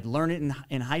 I'd learn it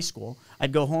in high school.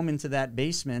 I'd go home into that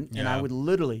basement and I would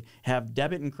literally have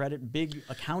debit and credit, big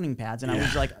accounting pads, and I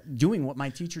was like doing what my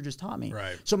teacher just taught me.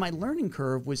 Right. So my learning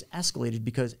curve was escalated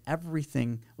because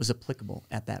everything was applicable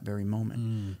at that very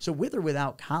moment. So with or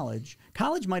without college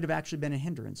might have actually been a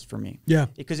hindrance for me. Yeah.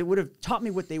 Because it would have taught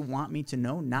me what they want me to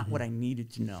know, not what I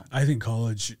needed to know. I think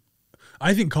college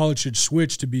should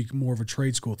switch to be more of a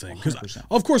trade school thing. Because 100%.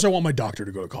 of course I want my doctor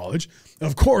to go to college.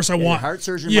 Of course I want heart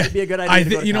surgery might be a good idea. To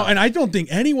go to you know, college. and I don't think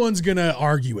anyone's gonna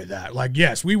argue with that. Like,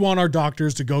 yes, we want our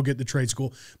doctors to go get the trade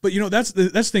school, but you know, that's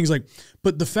things like.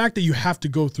 But the fact that you have to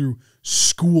go through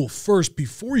school first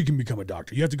before you can become a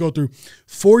doctor, you have to go through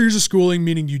 4 years of schooling,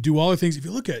 meaning you do all the things. If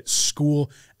you look at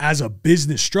school as a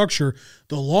business structure,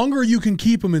 the longer you can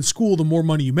keep them in school, the more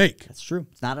money you make. That's true.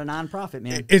 It's not a nonprofit,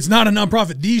 man. It's not a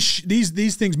nonprofit.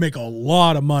 These things make a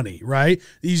lot of money, right?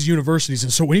 These universities.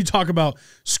 And so when you talk about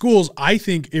schools, I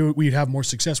think we'd have more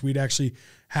success. We'd actually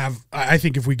have, I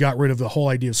think if we got rid of the whole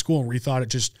idea of school and rethought it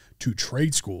just to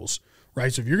trade schools,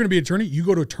 right? So if you're going to be an attorney, you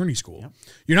go to attorney school. Yep.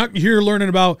 You're not here learning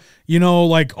about, you know,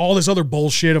 like all this other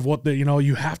bullshit of what you know,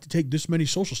 you have to take this many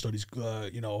social studies,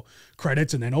 you know,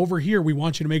 credits. And then over here, we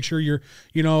want you to make sure you're,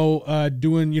 you know,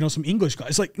 doing, you know, some English class.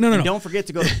 It's like, no. Don't forget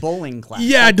to go to bowling class.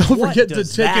 Yeah. Like, don't forget to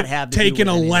take an anything?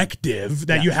 elective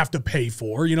that you have to pay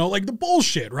for, you know, like the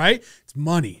bullshit, right? It's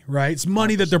money, right? It's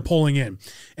money 100%. That they're pulling in.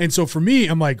 And so for me,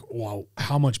 I'm like, wow,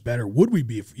 how much better would we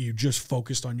be if you just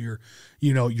focused on your,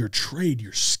 you know, your trade,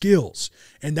 your skills.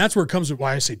 And that's where it comes to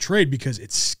why I say trade, because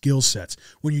it's skill sets.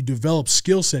 When you develop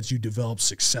skill sets, you develop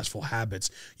successful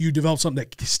habits. You develop something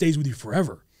that stays with you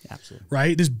forever. Absolutely.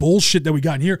 Right? This bullshit that we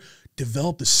got in here,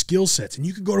 develop the skill sets. And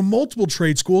you could go to multiple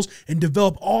trade schools and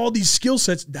develop all these skill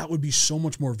sets. That would be so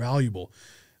much more valuable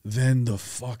than the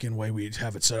fucking way we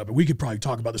have it set up. And we could probably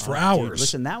talk about this for hours. Dude,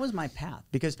 listen, that was my path,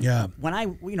 because when I,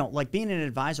 you know, like being an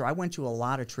advisor, I went to a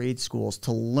lot of trade schools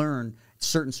to learn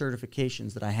certain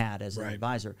certifications that I had as an Right.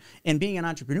 advisor. And being an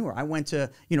entrepreneur, I went to,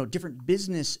 you know, different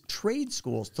business trade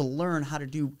schools to learn how to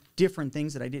do different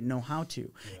things that I didn't know how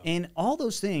to. And all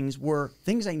those things were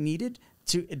things I needed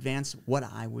to advance what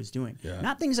I was doing.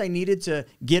 Not things I needed to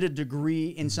get a degree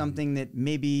in something that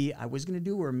maybe I was going to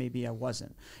do or maybe I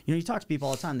wasn't. You know, you talk to people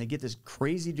all the time, they get this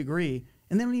crazy degree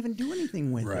and they don't even do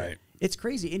anything with it. It's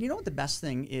crazy. And you know what the best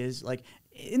thing is? Like,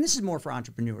 and this is more for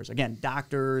entrepreneurs. Again,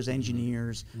 doctors,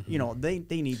 engineers, you know, they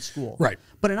need school. Right.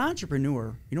 But an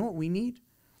entrepreneur, you know what we need?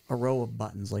 A row of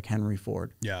buttons like Henry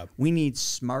Ford. Yeah. We need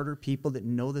smarter people that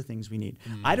know the things we need.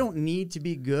 I don't need to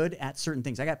be good at certain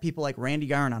things. I got people like Randy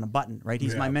Garn on a button, right?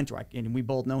 He's my mentor, and we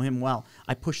both know him well.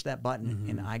 I push that button,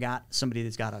 and I got somebody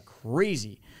that's got a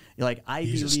crazy, like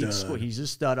Ivy League school. He's a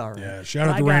stud already. Yeah, shout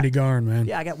out to Randy Garn, man.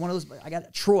 Yeah, I got one of those. I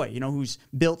got Troy, you know, who's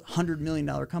built $100 million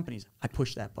companies. I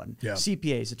push that button. Yeah.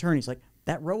 CPAs, attorneys, like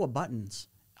that row of buttons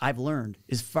I've learned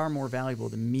is far more valuable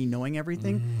than me knowing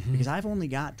everything because I've only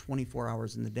got 24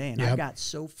 hours in the day and I've got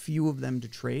so few of them to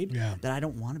trade that I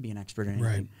don't want to be an expert in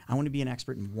anything. I want to be an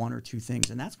expert in one or two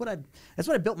things, and that's what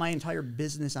I built my entire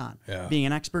business on. Being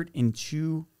an expert in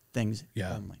two things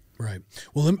only. Right.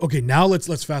 Well, okay. Now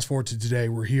let's fast forward to today.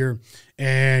 We're here,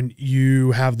 and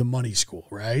you have the money school,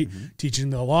 right?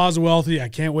 Teaching the laws of wealthy. I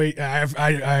can't wait.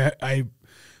 I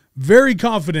very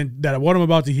confident that what I'm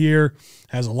about to hear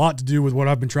has a lot to do with what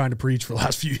I've been trying to preach for the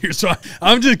last few years. So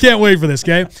I just can't wait for this.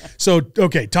 Okay. So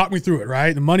okay, talk me through it.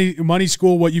 Right. The money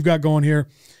school. What you've got going here.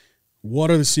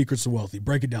 What are the secrets of wealthy?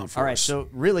 Break it down for us. All right, so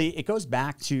really it goes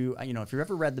back to, you know, if you've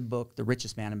ever read the book, The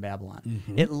Richest Man in Babylon,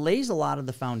 it lays a lot of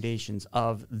the foundations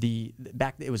of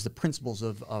it was the principles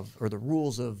of or the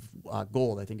rules of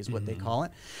gold, I think is what they call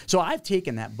it. So I've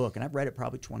taken that book, and I've read it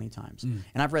probably 20 times. And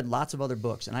I've read lots of other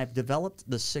books, and I've developed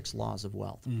the 6 laws of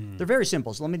wealth. They're very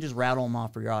simple, so let me just rattle them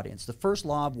off for your audience. The first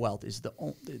law of wealth is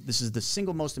this is the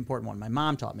single most important one. My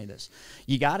mom taught me this.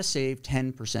 You got to save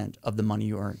 10% of the money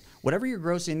you earn. Whatever your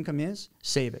gross income is,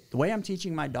 save it. The way I'm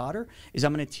teaching my daughter is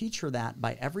I'm going to teach her that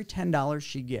by every $10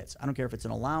 she gets, I don't care if it's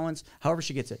an allowance, however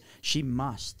she gets it, she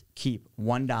must keep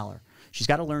 $1. She's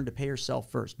got to learn to pay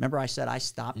herself first. Remember I said I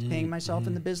stopped paying myself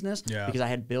in the business because I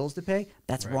had bills to pay?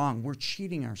 That's wrong. We're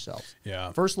cheating ourselves.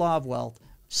 First law of wealth,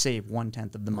 save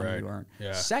 1/10 of the money you earn.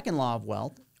 Second law of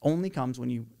wealth only comes when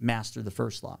you master the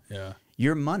first law.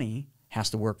 Your money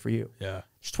has to work for you.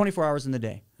 There's 24 hours in the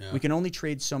day. We can only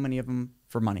trade so many of them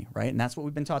for money, right? And that's what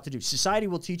we've been taught to do. Society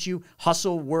will teach you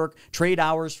hustle, work, trade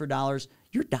hours for dollars.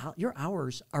 Your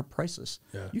hours are priceless.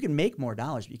 You can make more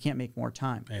dollars, but you can't make more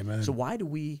time. Amen. So why do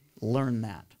we learn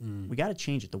that? We got to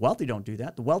change it. The wealthy don't do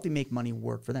that. The wealthy make money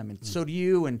work for them, and so do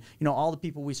you. And you know all the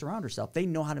people we surround ourselves. They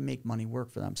know how to make money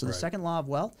work for them. So the second law of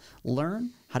wealth: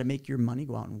 learn how to make your money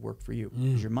go out and work for you,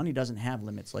 because your money doesn't have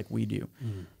limits like we do.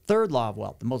 Third law of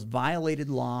wealth: the most violated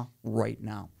law right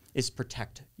now is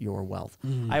protect your wealth.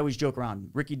 I always joke around,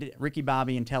 Ricky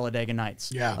Bobby and Talladega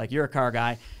Nights. Like, you're a car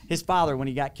guy. His father, when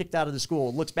he got kicked out of the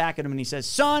school, looks back at him and he says,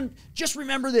 son, just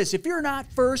remember this. If you're not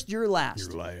first, you're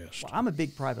last. You're last. Well, I'm a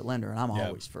big private lender, and I'm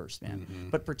always first, man.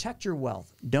 But protect your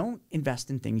wealth. Don't invest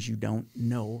in things you don't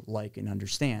know, like, and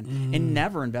understand. And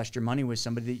never invest your money with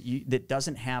somebody that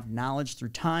doesn't have knowledge through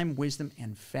time, wisdom,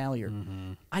 and failure.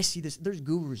 I see this. There's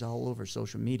gurus all over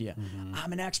social media.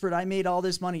 I'm an expert. I made all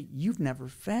this money. You've never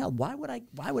failed. Why would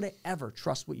I ever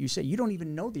trust what you say? You don't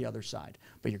even know the other side,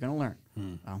 but you're going to learn.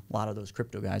 Well, a lot of those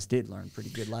crypto guys did learn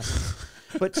pretty good lessons.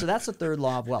 But so that's the third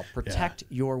law of wealth. Protect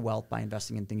your wealth by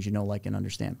investing in things you know, like, and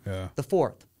understand. The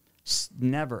fourth: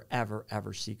 never, ever,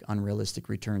 ever seek unrealistic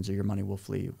returns, or your money will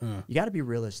flee you. You got to be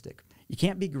realistic. You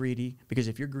can't be greedy, because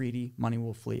if you're greedy, money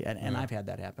will flee. And I've had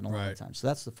that happen a lot of times. So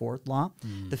that's the fourth law.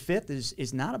 The fifth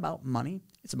is not about money.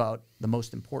 It's about the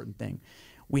most important thing.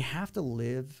 We have to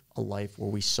live a life where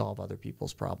we solve other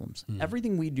people's problems.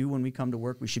 Everything we do when we come to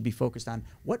work, we should be focused on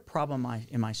what problem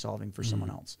am I solving for someone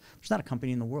else. There's not a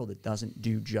company in the world that doesn't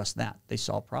do just that. They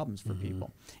solve problems for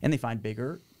people, and they find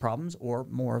bigger problems or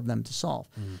more of them to solve.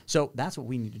 So that's what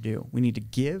we need to do. We need to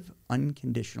give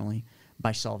unconditionally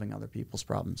by solving other people's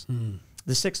problems.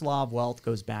 The sixth law of wealth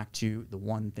goes back to the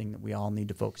one thing that we all need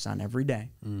to focus on every day,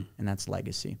 and that's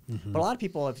legacy. But a lot of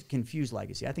people have confused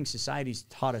legacy. I think society's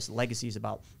taught us legacy is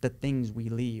about the things we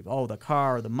leave. Oh, the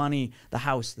car, the money, the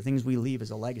house, the things we leave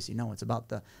as a legacy. No, it's about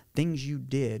the things you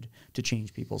did to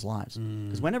change people's lives.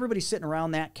 Because when everybody's sitting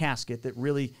around that casket that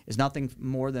really is nothing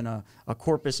more than a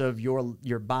corpus of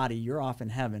your body, you're off in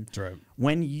heaven. That's right.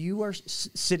 When you are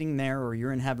sitting there, or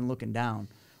you're in heaven looking down,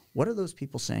 What are those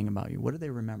people saying about you? What do they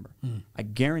remember? I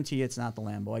guarantee you it's not the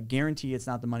Lambo. I guarantee you it's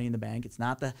not the money in the bank. It's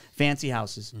not the fancy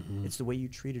houses. It's the way you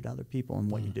treated other people and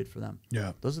what you did for them.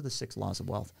 Yeah. Those are the 6 laws of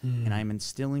wealth. And I'm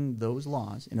instilling those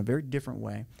laws in a very different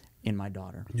way in my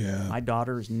daughter. Yeah. My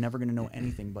daughter is never going to know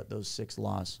anything but those 6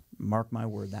 laws. Mark my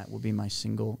word, that will be my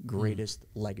single greatest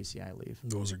legacy I leave.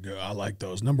 Those are good. I like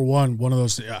those. Number one of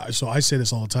those. So I say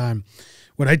this all the time.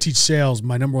 When I teach sales,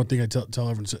 my number one thing I tell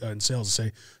everyone in sales is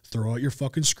say, throw out your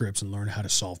fucking scripts and learn how to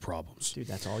solve problems. Dude,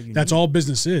 that's all you need. That's all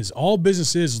business is. All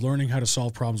business is learning how to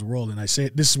solve problems in the world. And I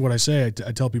say, this is what I say.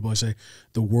 I tell people, I say,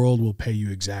 the world will pay you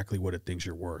exactly what it thinks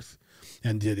you're worth.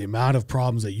 And the amount of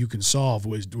problems that you can solve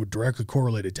was directly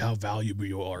correlated to how valuable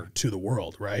you are to the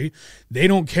world, right? They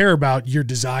don't care about your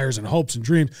desires and hopes and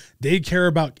dreams. They care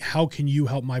about how can you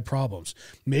help my problems.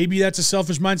 Maybe that's a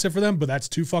selfish mindset for them, but that's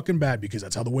too fucking bad because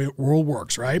that's how the world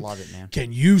works, right? I love it, man.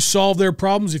 Can you solve their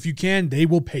problems? If you can, they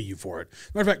will pay you for it.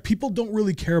 Matter of fact, people don't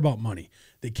really care about money.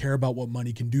 They care about what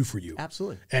money can do for you.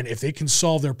 Absolutely. And if they can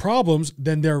solve their problems,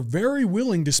 then they're very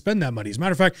willing to spend that money. As a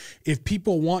matter of fact, if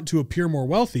people want to appear more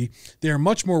wealthy, they're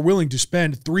much more willing to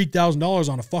spend $3,000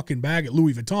 on a fucking bag at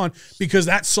Louis Vuitton because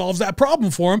that solves that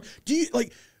problem for them.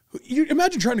 You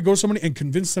imagine trying to go to somebody and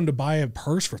convince them to buy a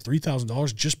purse for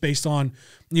 $3,000 just based on,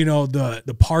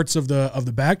 the parts of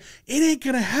the bag? It ain't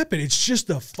going to happen. It's just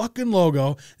the fucking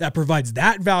logo that provides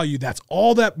that value. That's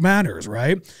all that matters,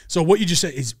 right? So what you just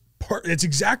said is it's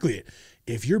exactly it.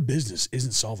 If your business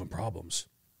isn't solving problems,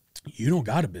 you don't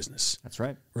got a business. That's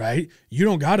right. Right? You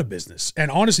don't got a business.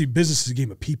 And honestly, business is a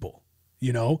game of people.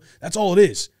 That's all it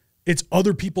is. It's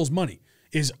other people's money.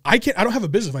 I don't have a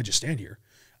business if I just stand here.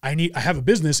 I have a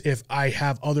business if I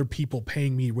have other people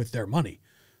paying me with their money.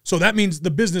 So that means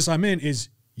the business I'm in is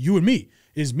you and me,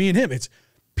 is me and him. It's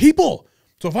people.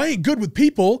 So if I ain't good with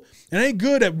people and I ain't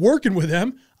good at working with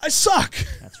them, I suck.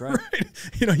 That's right. Right?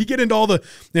 You get into all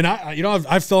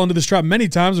I've fell into this trap many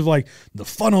times of like the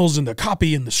funnels and the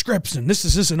copy and the scripts and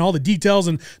this and all the details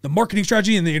and the marketing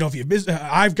strategy. And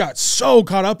I've got so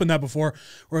caught up in that before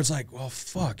where it's like, well,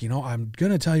 fuck, I'm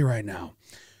going to tell you right now,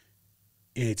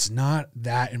 it's not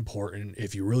that important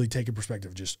if you really take a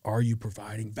perspective. Just, are you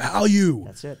providing value?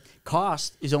 That's it.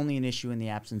 Cost is only an issue in the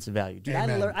absence of value. Dude,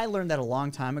 I learned that a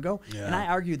long time ago, and I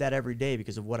argue that every day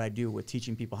because of what I do with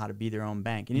teaching people how to be their own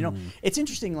bank. And, it's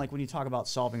interesting, like, when you talk about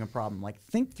solving a problem, like,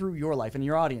 think through your life and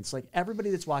your audience. Like, everybody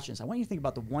that's watching this, I want you to think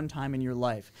about the one time in your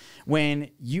life when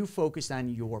you focused on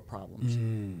your problems.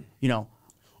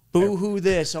 Boo-hoo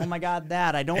this, oh my God,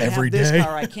 that, I don't have this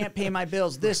car, I can't pay my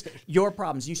bills, this, your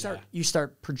problems. You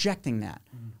start projecting that.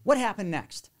 What happened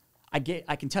next? I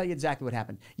can tell you exactly what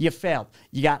happened. You failed.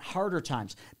 You got harder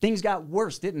times. Things got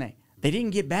worse, didn't they? They didn't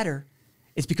get better.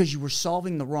 It's because you were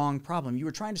solving the wrong problem. You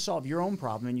were trying to solve your own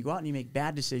problem, and you go out and you make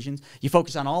bad decisions. You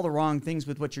focus on all the wrong things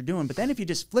with what you're doing. But then if you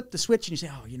just flip the switch and you say,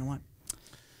 oh, you know what?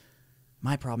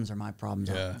 My problems are my problems.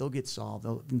 Yeah. They'll get solved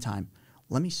in time.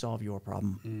 Let me solve your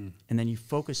problem. And then you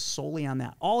focus solely on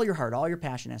that. All your heart, all your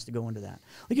passion has to go into that.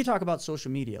 Like you talk about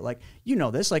social media. Like,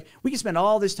 this. Like, we can spend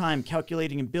all this time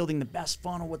calculating and building the best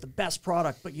funnel with the best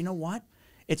product. But you know what?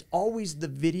 It's always the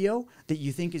video that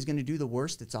you think is going to do the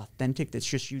worst. It's authentic. That's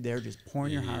just you there just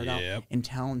pouring your heart out and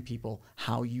telling people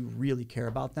how you really care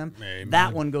about them. Amen.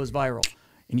 That one goes viral.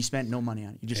 And you spent no money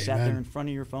on it. You just sat there in front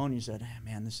of your phone and you said, hey,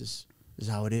 man, this is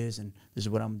how it is. And this is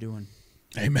what I'm doing.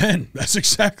 Amen. That's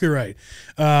exactly right.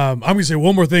 I'm going to say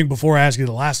one more thing before I ask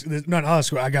you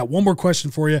I got one more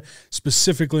question for you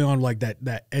specifically on like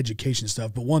that education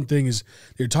stuff. But one thing is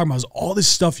you're talking about is all this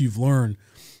stuff you've learned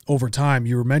over time.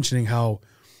 You were mentioning how,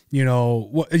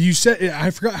 what you said, I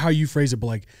forgot how you phrased it, but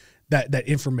like that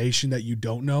information that you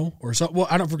don't know or something. Well,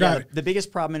 I don't forgot. Yeah, the biggest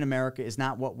problem in America is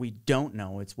not what we don't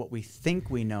know. It's what we think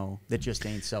we know that just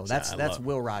ain't so. That's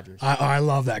Will Rogers. I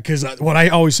love that because what I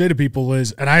always say to people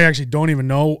is, and I actually don't even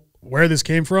know where this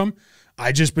came from.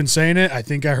 I just been saying it. I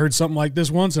think I heard something like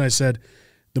this once, and I said,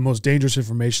 the most dangerous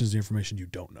information is the information you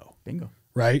don't know. Bingo.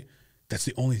 Right? That's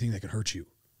the only thing that can hurt you.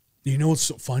 You know what's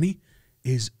so funny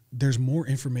is there's more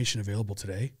information available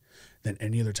today than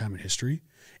any other time in history,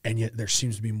 and yet there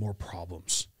seems to be more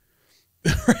problems.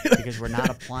 Because we're not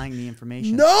applying the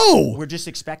information. No! We're just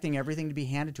expecting everything to be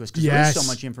handed to us because there is so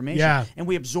much information. Yeah. And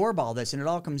we absorb all this and it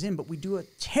all comes in, but we do a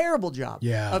terrible job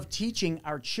Yeah. of teaching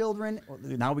our children.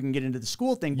 Now we can get into the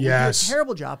school thing, but Yes. we do a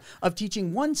terrible job of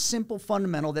teaching one simple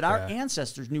fundamental that our Yeah.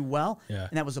 ancestors knew well, Yeah.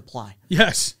 and that was apply.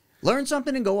 Yes. Learn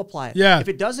something and go apply it. Yeah. If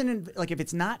it doesn't, like if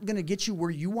it's not going to get you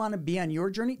where you want to be on your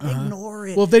journey, ignore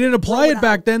it. Well, if they didn't apply it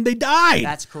back then, they died.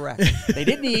 That's correct. They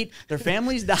didn't eat. Their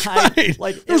families died. Right.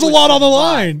 Like There's a lot on the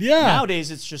line. Yeah.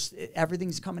 Nowadays, it's just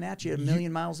everything's coming at you a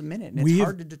million miles a minute, and it's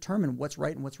hard to determine what's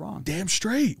right and what's wrong. Damn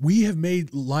straight. We have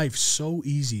made life so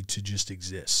easy to just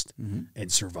exist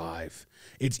and survive.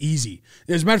 It's easy.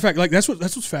 As a matter of fact, like that's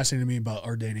what's fascinating to me about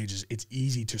our day and age is it's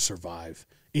easy to survive.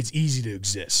 It's easy to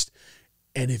exist.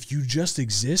 And if you just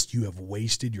exist, you have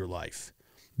wasted your life.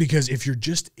 Because if you're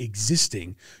just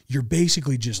existing, you're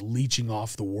basically just leeching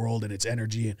off the world and its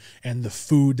energy and the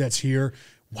food that's here.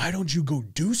 Why don't you go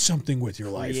do something with your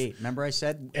life? Create. Remember I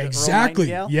said exactly.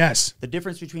 Yes. The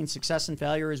difference between success and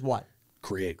failure is what?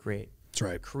 Create. That's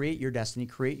right. Create your destiny,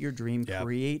 create your dream, Yep.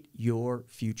 create your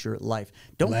future life.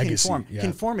 Don't Legacy, conform. yeah.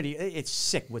 Conformity, it's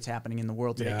sick what's happening in the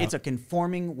world today. Yeah. It's a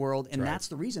conforming world, and right. that's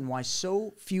the reason why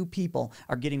so few people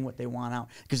are getting what they want out,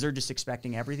 because they're just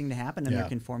expecting everything to happen, and Yeah. they're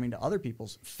conforming to other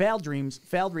people's failed dreams,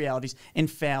 failed realities,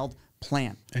 and failed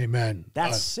plan. Amen.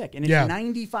 That's sick. And it's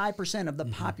 95% of the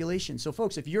population. So,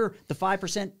 folks, if you're the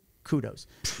 5%, kudos.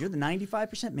 If you're the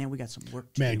 95%, man, we got some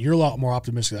work to do. Man, you're a lot more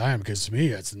optimistic than I am because to me,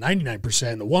 it's the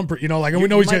 99%, the 1%. You know, like we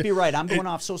know You he's might be right. I'm going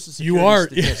off Social Security You are.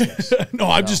 statistics. No,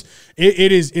 I'm just.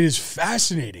 It is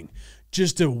fascinating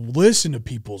just to listen to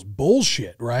people's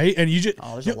bullshit, right? And you just.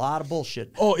 Oh, there's a lot of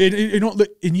bullshit. Oh, you know,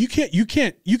 and you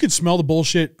can smell the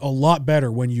bullshit a lot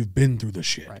better when you've been through the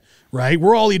shit, right?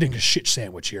 We're all eating a shit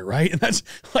sandwich here, right? And that's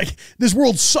like this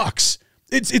world sucks.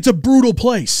 It's a brutal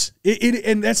place.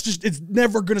 And that's just, it's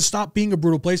never going to stop being a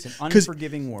brutal place. It's an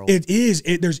unforgiving world. It is.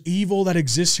 There's evil that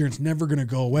exists here. It's never going to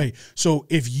go away. So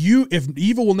if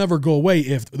evil will never go away,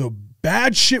 if the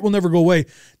bad shit will never go away,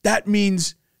 that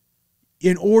means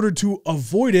in order to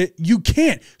avoid it, you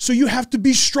can't. So you have to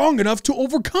be strong enough to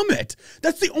overcome it.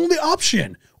 That's the only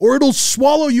option, or it'll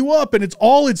swallow you up and it's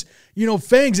all its,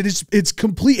 fangs, and it's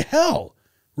complete hell,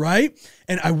 right?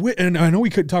 And I know we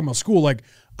couldn't talk about school. Like,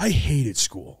 I hated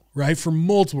school, right? For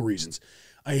multiple reasons.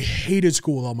 I hated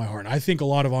school with all my heart. And I think a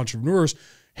lot of entrepreneurs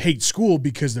hate school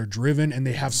because they're driven and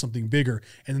they have something bigger,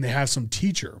 and then they have some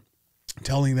teacher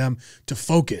telling them to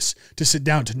focus, to sit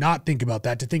down, to not think about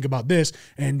that, to think about this.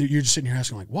 And you're just sitting here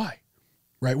asking, like, why?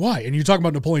 Right? Why? And you're talking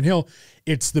about Napoleon Hill.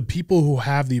 It's the people who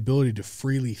have the ability to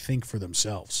freely think for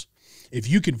themselves. If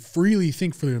you can freely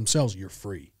think for themselves, you're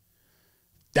free.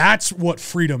 That's what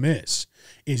freedom is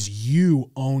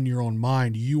you own your own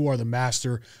mind. You are the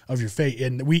master of your fate.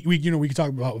 And we can talk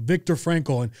about Viktor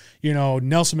Frankl and,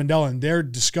 Nelson Mandela and their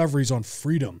discoveries on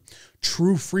freedom.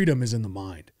 True freedom is in the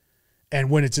mind. And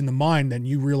when it's in the mind, then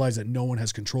you realize that no one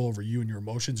has control over you and your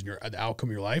emotions and the outcome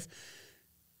of your life.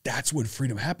 That's when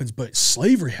freedom happens. But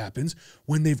slavery happens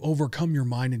when they've overcome your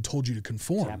mind and told you to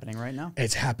conform. It's happening right now.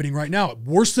 It's happening right now.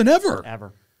 Worse than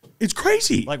ever. It's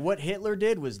crazy. Like what Hitler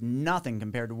did was nothing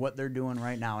compared to what they're doing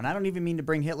right now. And I don't even mean to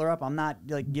bring Hitler up. I'm not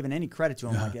like giving any credit to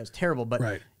him. Like it was terrible.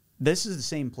 But this is the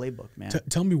same playbook, man.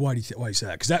 Tell me why he said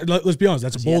that. Because let's be honest,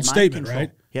 that's a bold statement, right?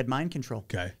 He had mind control.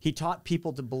 Okay. He taught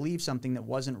people to believe something that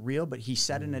wasn't real, but he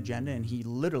set an agenda and he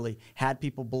literally had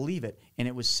people believe it. And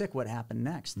it was sick what happened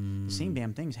next. The same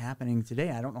damn thing's happening today.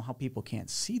 I don't know how people can't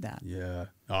see that. Yeah.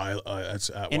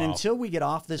 And until we get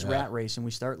off this rat race and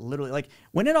we start literally, like,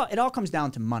 when it all comes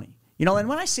down to money. And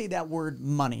when I say that word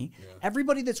money,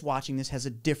 everybody that's watching this has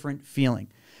a different feeling.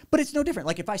 But it's no different.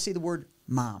 Like if I say the word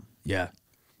mom. Yeah.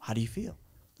 How do you feel?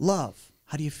 Love.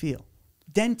 How do you feel?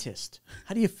 Dentist.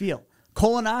 How do you feel?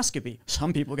 Colonoscopy.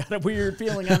 Some people got a weird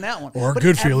feeling on that one. Or a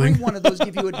good feeling. Every one of those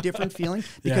give you a different feeling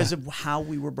because of how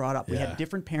we were brought up. We had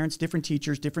different parents, different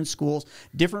teachers, different schools,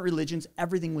 different religions.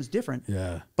 Everything was different.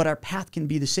 Yeah. But our path can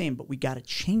be the same, but we got to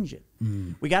change it.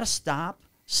 We got to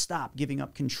stop giving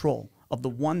up control of the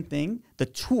one thing, the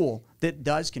tool that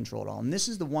does control it all. And this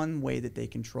is the one way that they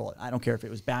control it. I don't care if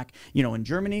it was back, in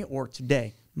Germany or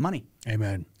today. Money.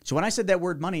 Amen. So when I said that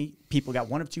word money, people got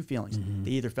one of two feelings.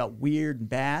 They either felt weird and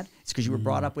bad. It's because you were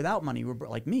brought up without money. You were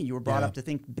like me. You were brought up to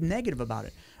think negative about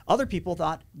it. Other people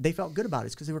thought they felt good about it.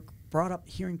 It's because they were brought up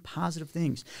hearing positive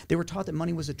things. They were taught that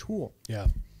money was a tool. Yeah.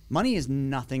 Money is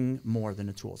nothing more than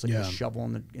a tool. It's like a shovel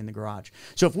in the garage.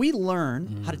 So if we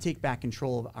learn how to take back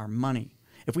control of our money,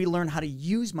 if we learn how to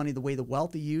use money the way the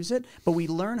wealthy use it, but we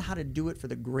learn how to do it for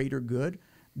the greater good,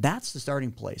 that's the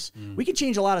starting place. We can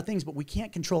change a lot of things, but we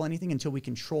can't control anything until we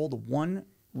control the one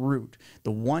root,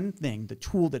 the one thing, the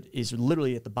tool that is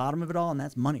literally at the bottom of it all, and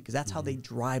that's money, because that's how they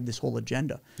drive this whole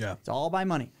agenda. Yeah. It's all by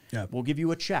money. Yeah. We'll give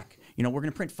you a check. We're going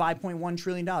to print $5.1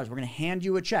 trillion. We're going to hand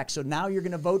you a check. So now you're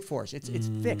going to vote for us. It's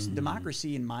fixed.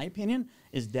 Democracy, in my opinion,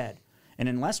 is dead. And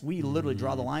unless we literally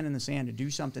draw the line in the sand to do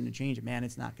something to change it, man,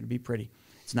 it's not going to be pretty.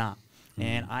 It's not.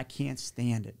 and I can't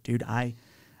stand it, dude.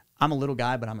 I'm a little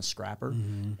guy, but I'm a scrapper.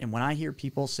 And when I hear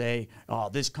people say, oh,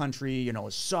 this country, you know,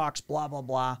 sucks, blah, blah,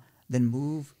 blah, then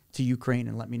move to Ukraine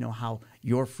and let me know how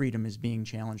your freedom is being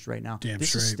challenged right now.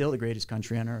 This is still the greatest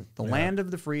country on earth, the land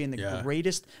of the free and the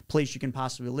greatest place you can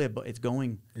possibly live, but it's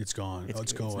going. It's gone.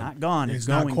 It's going. It's not gone. It's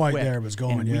going not quite quick. there, but it's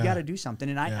going. And we got to do something.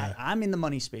 And I'm in the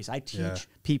money space. I teach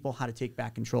people how to take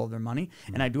back control of their money,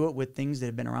 and I do it with things that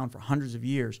have been around for hundreds of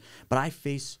years. But I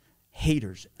face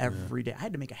haters every day. I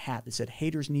had to make a hat that said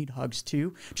haters need hugs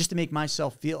too, just to make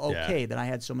myself feel okay that I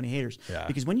had so many haters.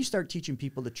 Because when you start teaching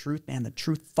people the truth, man, the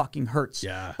truth fucking hurts.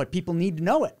 But people need to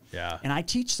know it. And I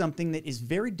teach something that is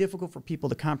very difficult for people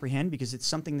to comprehend because it's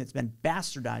something that's been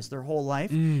bastardized their whole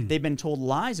life. They've been told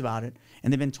lies about it,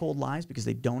 and they've been told lies because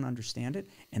they don't understand it,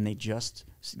 and they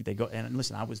go, and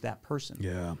listen, I was that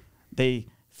person. They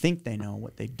think they know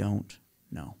what they don't.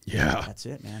 No. That's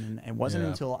it, man. And it wasn't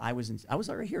until I was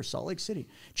right here, Salt Lake City,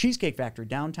 Cheesecake Factory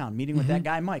downtown, meeting with that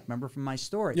guy Mike. Remember from my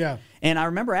story? And I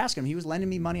remember asking him. He was lending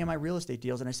me money on my real estate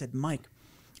deals, and I said, Mike,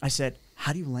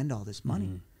 how do you lend all this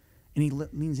money? And he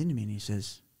leans into me and he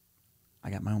says, I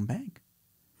got my own bank.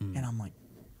 And I'm like,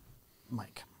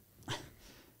 Mike,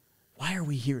 why are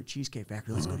we here at Cheesecake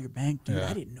Factory? Let's go to your bank, dude.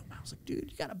 I didn't know. I was like,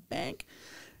 dude, you got a bank?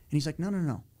 And he's like, no, no,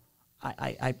 no.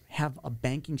 I have a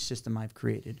banking system I've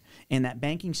created, and that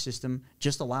banking system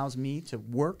just allows me to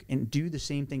work and do the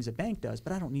same things a bank does,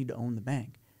 but I don't need to own the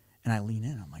bank. And I lean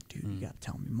in. I'm like, dude, you got to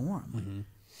tell me more. I'm like,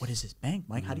 what is this bank,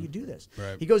 Mike? How do you do this?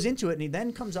 He goes into it, and he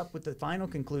then comes up with the final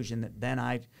conclusion that then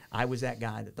I was that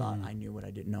guy that thought I knew what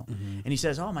I didn't know. And he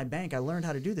says, oh, my bank, I learned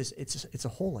how to do this. It's a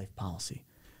whole life policy.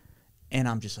 And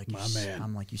I'm just like,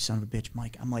 I'm like, you son of a bitch,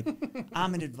 Mike. I'm like,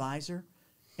 I'm an advisor.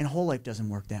 And whole life doesn't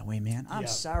work that way, man. I'm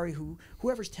sorry.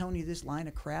 Whoever's telling you this line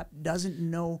of crap doesn't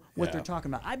know what they're talking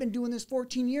about. I've been doing this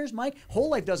 14 years, Mike. Whole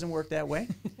life doesn't work that way.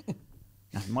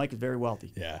 Now, Mike is very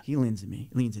wealthy. He leans into me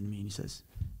and he says,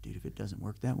 dude, if it doesn't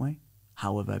work that way,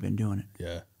 how have I been doing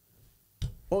it?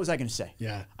 What was I going to say?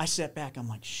 I sat back. I'm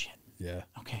like, shit.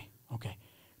 Okay.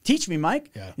 Teach me,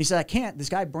 Mike. And he said, I can't. This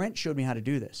guy Brent showed me how to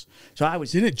do this. So I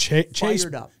was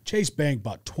fired up. Chase Bank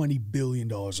bought $20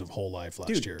 billion of whole life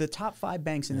last year. The top 5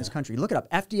 banks in this country. Look it up,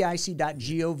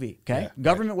 FDIC.gov, okay?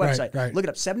 Government website. Look it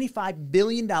up, $75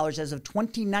 billion as of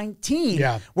 2019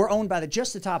 were owned by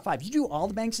just the top 5. You do all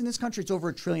the banks in this country, it's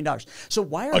over $1 trillion. So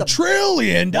why are $1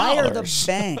 trillion? Why are the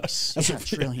banks? A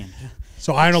trillion.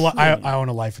 So I own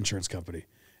a life insurance company.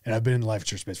 And I've been in the life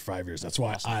insurance space for 5 years. That's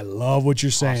why I love what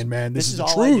you're saying, man. This is the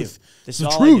truth. This is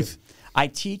the truth. I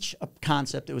teach a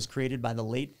concept that was created by the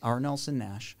late R. Nelson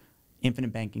Nash,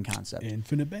 infinite banking concept.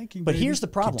 Infinite banking, But baby. here's the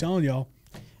problem. Keep telling y'all.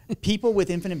 People with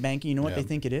infinite banking, you know what they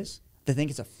think it is? They think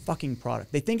it's a fucking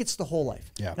product. They think it's the whole life.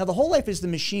 Now, the whole life is the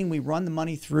machine we run the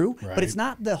money through, but it's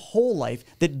not the whole life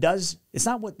that does. That's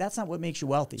not what makes you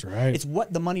wealthy. It's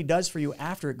what the money does for you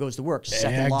after it goes to work.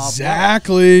 Second law of life.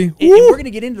 Exactly. And we're going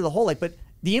to get into the whole life, but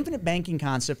the infinite banking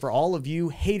concept for all of you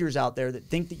haters out there that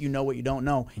think that you know what you don't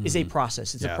know is a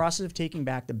process. It's a process of taking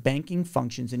back the banking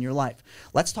functions in your life.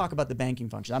 Let's talk about the banking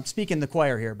function. I'm speaking the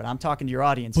choir here, but I'm talking to your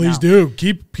audience now. Please do.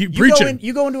 Keep preaching.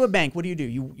 You go into a bank. What do?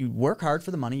 You work hard for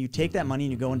the money. You take that money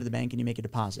and you go into the bank and you make a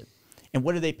deposit. And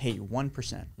what do they pay you?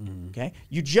 1%. Okay?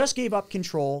 You just gave up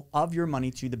control of your money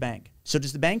to the bank. So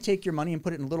does the bank take your money and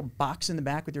put it in a little box in the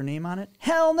back with your name on it?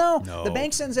 Hell no. The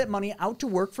bank sends that money out to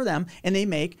work for them, and they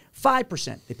make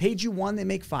 5%. They paid you 1, they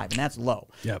make 5, and that's low.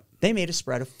 They made a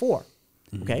spread of 4.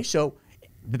 Okay? So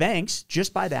the banks,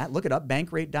 just by that, look it up,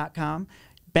 bankrate.com.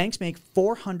 Banks make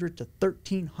 400 to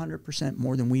 1,300%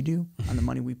 more than we do on the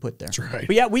money we put there. That's right.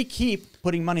 But yeah, we keep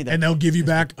putting money there. And they'll give you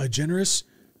back a generous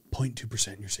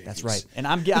 0.2% in your savings. That's right. And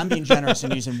I'm being generous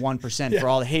and using 1% for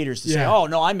all the haters to say, oh,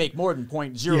 no, I make more than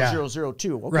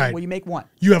 0.0002. Okay, well, you make 1.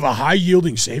 You have a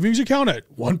high-yielding savings account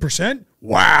at 1%?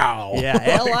 Wow.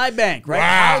 Yeah, LI Bank, right?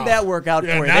 Wow. How'd that work out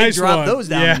for you? Nice they dropped those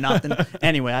down to nothing.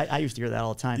 Anyway, I used to hear that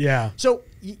all the time. So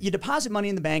you deposit money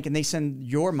in the bank, and they send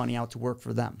your money out to work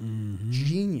for them.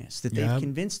 Genius that they've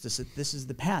convinced us that this is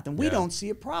the path. And we don't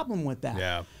see a problem with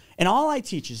that. And all I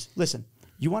teach is, listen,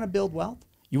 you want to build wealth?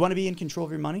 You want to be in control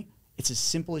of your money? It's as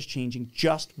simple as changing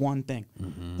just one thing.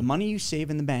 The money you save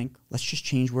in the bank, let's just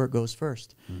change where it goes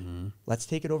first. Let's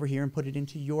take it over here and put it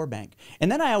into your bank. And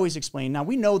then I always explain, now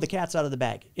we know the cat's out of the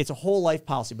bag. It's a whole life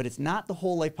policy, but it's not the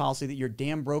whole life policy that your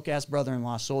damn broke-ass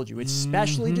brother-in-law sold you. It's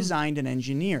specially designed and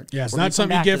engineered. Yeah, it's not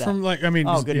something you get from, like, I mean.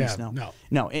 Oh, goodness,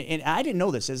 no. And I didn't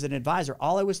know this. As an advisor,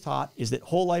 all I was taught is that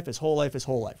whole life is whole life is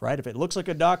whole life, right? If it looks like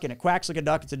a duck and it quacks like a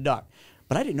duck, it's a duck.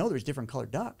 But I didn't know there's different colored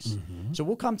ducks. So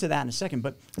we'll come to that in a second.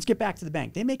 But let's get back to the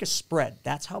bank. They make a spread.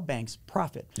 That's how banks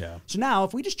profit. So now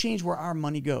if we just change where our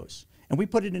money goes, and we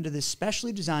put it into this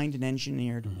specially designed and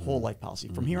engineered whole life policy.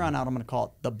 From here on out, I'm going to call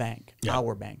it the bank,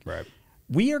 our bank. Right.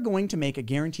 We are going to make a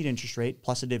guaranteed interest rate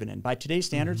plus a dividend. By today's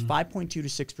standards, 5.2 to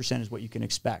 6% is what you can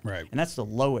expect. Right. And that's the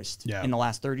lowest in the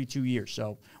last 32 years.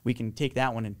 So we can take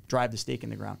that one and drive the stake in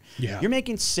the ground. Yeah. You're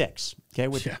making 6, okay,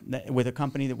 with a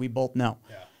company that we both know.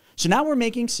 Yeah. So now we're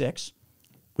making 6,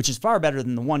 which is far better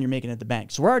than the one you're making at the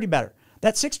bank. So we're already better.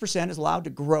 That 6% is allowed to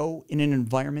grow in an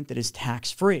environment that is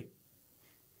tax-free.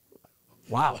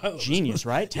 Wow, genius,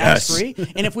 right? Tax-free.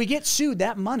 And if we get sued,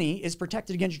 that money is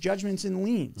protected against judgments and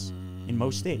liens in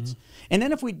most states. And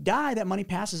then if we die, that money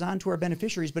passes on to our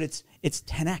beneficiaries, but it's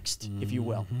 10x'd, if you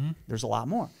will. There's a lot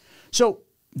more. So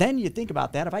then you think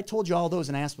about that. If I told you all those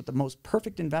and asked what the most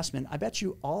perfect investment, I bet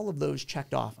you all of those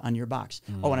checked off on your box.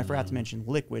 Oh, and I forgot to mention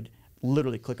liquid.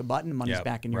 Literally click a button, money's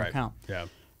back in your account. Yeah.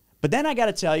 But then I got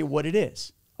to tell you what it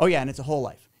is. Oh, yeah, and it's a whole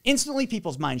life. Instantly,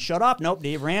 people's minds shut off. Nope,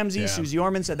 Dave Ramsey, Susie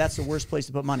Orman said that's the worst place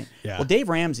to put money. Yeah. Well, Dave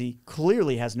Ramsey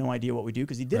clearly has no idea what we do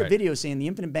because he did a video saying the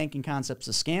infinite banking concept's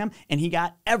a scam, and he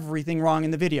got everything wrong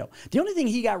in the video. The only thing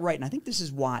he got right, and I think this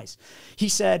is wise, he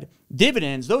said,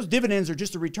 dividends, those dividends are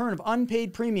just a return of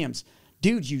unpaid premiums.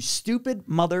 Dude, you stupid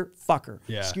motherfucker.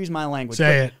 Yeah. Excuse my language.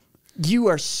 Say it. You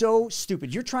are so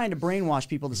stupid. You're trying to brainwash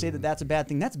people to say that that's a bad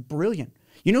thing. That's brilliant.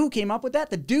 You know who came up with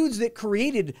that? The dudes that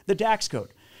created the tax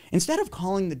code. Instead of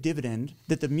calling the dividend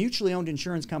that the mutually owned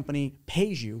insurance company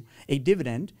pays you a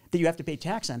dividend that you have to pay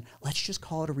tax on, let's just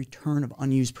call it a return of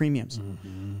unused premiums.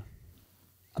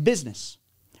 A business,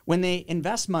 when they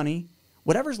invest money,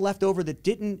 whatever's left over that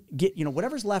didn't get,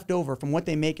 whatever's left over from what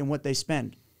they make and what they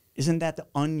spend, isn't that the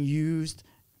unused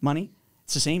money?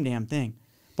 It's the same damn thing.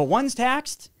 But one's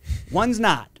taxed, one's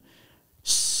not.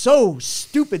 So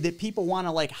stupid that people want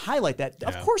to like highlight that. Yeah.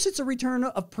 Of course, it's a return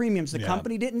of premiums. The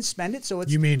company didn't spend it, so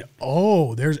it's. You mean,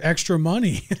 oh, there's extra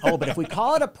money. Oh, but if we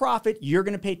call it a profit, you're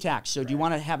going to pay tax. So do you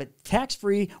want to have it tax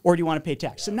free or do you want to pay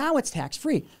tax? So now it's tax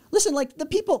free. Listen, like the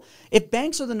people, if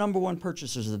banks are the #1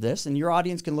 purchasers of this, and your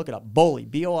audience can look it up, BOLI,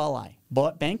 B-O-L-I,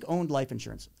 bank-owned life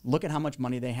insurance. Look at how much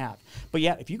money they have. But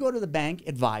yeah, if you go to the bank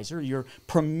advisor, your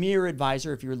premier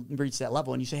advisor, if you reach that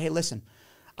level, and you say, hey, listen,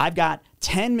 I've got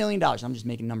 $10 million. I'm just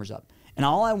making numbers up. And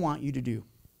all I want you to do,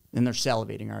 and they're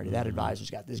salivating already. That advisor's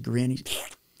got this grin.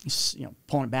 He's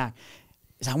pulling it back.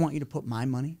 Is I want you to put my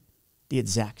money the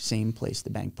exact same place the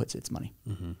bank puts its money.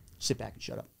 Sit back and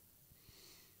shut up.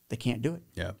 They can't do it.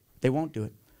 Yeah. They won't do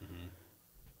it.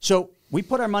 So we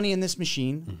put our money in this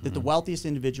machine that the wealthiest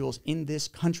individuals in this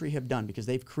country have done because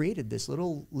they've created this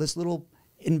little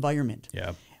environment.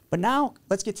 Yeah. But now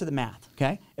let's get to the math,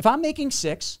 okay? If I'm making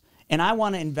 6 and I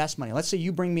want to invest money, let's say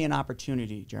you bring me an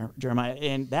opportunity, Jeremiah,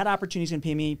 and that opportunity is going to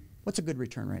pay me, what's a good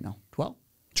return right now? 12?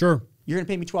 Sure. You're going to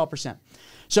pay me 12%.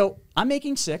 So I'm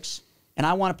making 6 and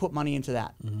I want to put money into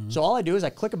that. So all I do is I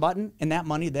click a button and that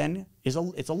money then is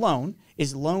it's a loan,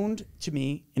 is loaned to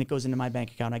me and it goes into my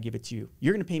bank account. I give it to you.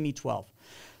 You're going to pay me 12.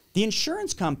 The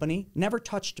insurance company never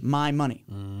touched my money.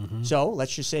 So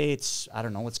let's just say it's, I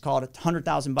don't know, let's call it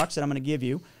 $100,000 that I'm going to give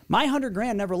you. My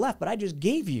 $100,000 never left, but I just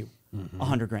gave you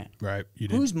 $100,000. Right. You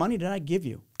did. Whose money did I give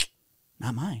you?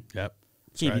 Not mine. Yep.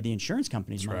 Gave you the insurance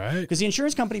company's money. Right. Because the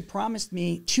insurance company promised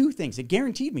me 2 things. It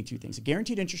guaranteed me 2 things, a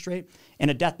guaranteed interest rate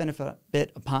and a death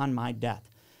benefit upon my death.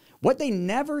 What they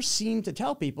never seem to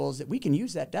tell people is that we can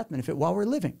use that death benefit while we're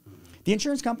living. The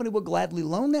insurance company will gladly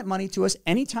loan that money to us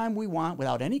anytime we want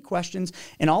without any questions,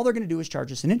 and all they're going to do is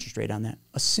charge us an interest rate on that,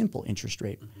 a simple interest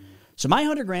rate. So my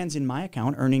 $100,000's in my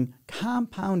account earning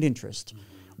compound interest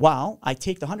while I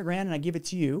take the $100,000 and I give it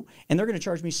to you, and they're going to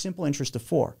charge me simple interest of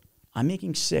 4. I'm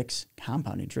making 6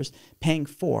 compound interest, paying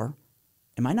 4.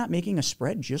 Am I not making a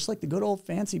spread just like the good old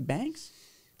fancy banks?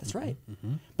 That's right.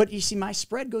 But you see, my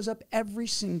spread goes up every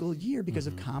single year because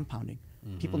of compounding.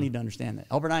 People need to understand that.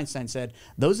 Albert Einstein said,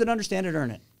 those that understand it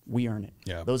earn it. We earn it.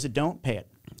 Yeah. Those that don't, pay it.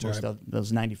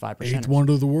 Those 95%. 8th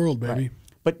wonder of the world, baby. Right.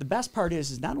 But the best part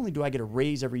is not only do I get a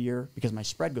raise every year because my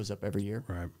spread goes up every year,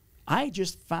 I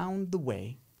just found the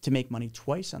way to make money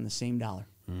twice on the same dollar.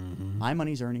 My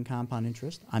money's earning compound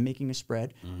interest. I'm making a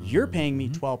spread. You're paying me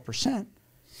 12%.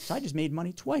 So I just made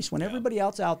money twice when everybody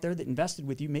else out there that invested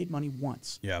with you made money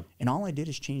once. And all I did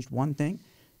is changed one thing.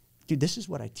 Dude, this is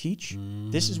what I teach.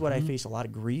 This is what I face a lot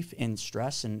of grief and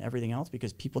stress and everything else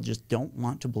because people just don't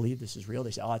want to believe this is real.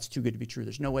 They say, oh, it's too good to be true.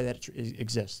 There's no way that it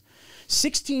exists.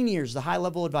 16 years, the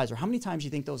high-level advisor. How many times do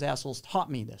you think those assholes taught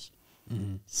me this?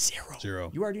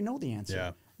 0. You already know the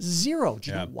answer. 0.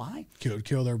 Do you know why?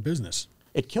 Kill their business.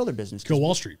 It killed their business. Kill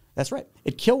Wall Street. That's right.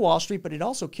 It killed Wall Street, but it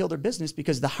also killed their business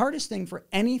because the hardest thing for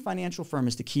any financial firm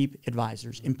is to keep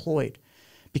advisors employed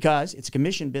because it's a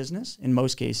commission business in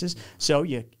most cases. So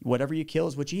whatever you kill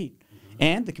is what you eat.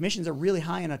 And the commissions are really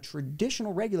high in a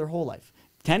traditional regular whole life.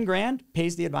 10 grand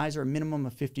pays the advisor a minimum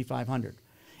of 5,500.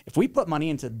 If we put money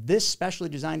into this specially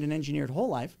designed and engineered whole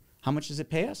life, how much does it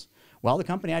pay us? Well, the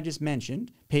company I just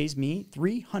mentioned pays me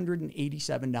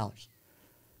 $387.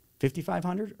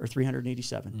 5,500 or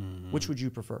 387? Which would you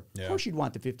prefer? Yeah. Of course you'd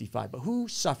want the 55, but who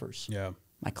suffers? Yeah.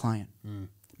 My client.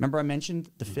 Remember I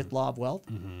mentioned the fifth law of wealth?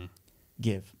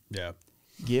 Give. Yeah.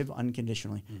 Give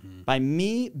unconditionally. By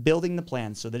me building the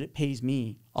plan so that it pays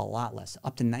me a lot less,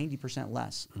 up to 90%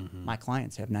 less, my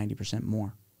clients have 90%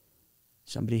 more.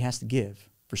 Somebody has to give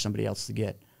for somebody else to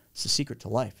get. It's the secret to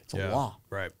life. It's a law.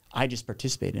 Right. I just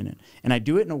participate in it. And I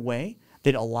do it in a way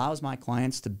that allows my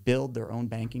clients to build their own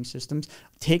banking systems,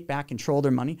 take back control of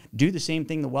their money, do the same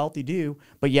thing the wealthy do,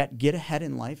 but yet get ahead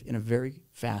in life in a very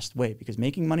fast way, because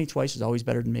making money twice is always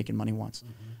better than making money once.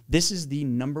 This is the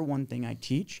 #1 thing I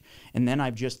teach, and then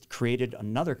I've just created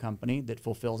another company that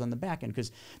fulfills on the back end,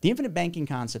 because the infinite banking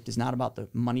concept is not about the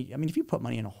money. I mean, if you put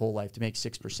money in a whole life to make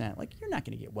 6%, like, you're not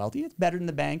going to get wealthy. It's better than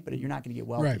the bank, but you're not going to get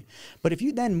wealthy. Right. But if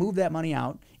you then move that money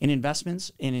out in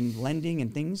investments and in lending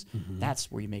and things,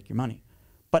 that's where you make your money.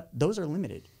 But those are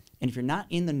limited. And if you're not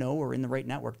in the know or in the right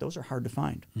network, those are hard to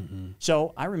find.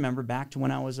 So I remember back to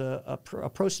when I was a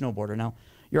pro snowboarder. Now,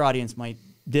 your audience might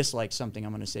dislike something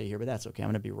I'm going to say here, but that's okay. I'm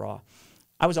going to be raw.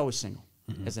 I was always single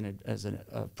as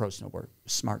a pro snowboarder.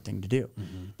 Smart thing to do.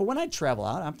 But when I travel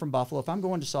out, I'm from Buffalo. If I'm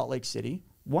going to Salt Lake City,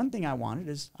 one thing I wanted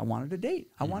is I wanted a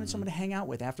date. I wanted someone to hang out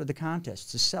with after the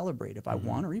contest, to celebrate if I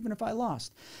won or even if I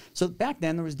lost. So back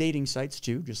then there was dating sites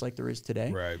too, just like there is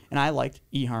today. Right. And I liked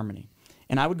eHarmony.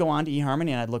 And I would go on to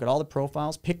eHarmony and I'd look at all the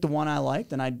profiles, pick the one I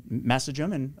liked, and I'd message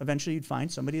them, and eventually you'd find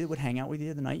somebody that would hang out with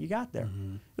you the night you got there.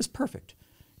 It was perfect.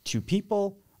 2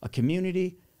 people, a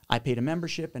community. I paid a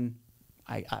membership, and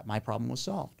my problem was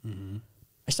solved.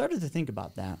 I started to think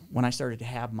about that when I started to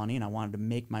have money and I wanted to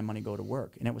make my money go to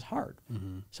work, and it was hard.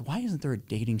 So why isn't there a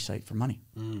dating site for money?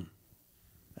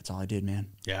 That's all I did, man.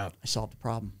 Yeah. I solved the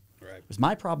problem. Right. It was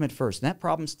my problem at first, and that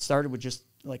problem started with just,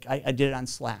 like, I did it on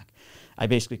Slack. I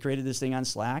basically created this thing on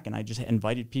Slack, and I just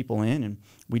invited people in, and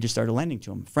we just started lending to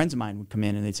them. Friends of mine would come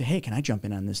in, and they'd say, hey, can I jump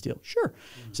in on this deal? Sure.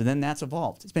 So then that's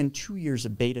evolved. It's been 2 years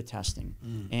of beta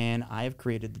testing, and I have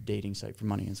created the dating site for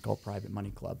money. It's called Private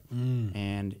Money Club,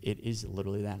 and it is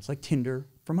literally that. It's like Tinder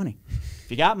for money.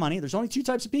 If you got money, there's only 2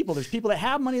 types of people. There's people that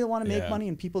have money that want to make money,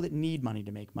 and people that need money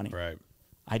to make money. Right.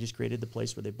 I just created the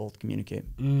place where they both communicate.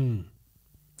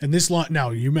 And this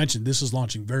now, you mentioned this is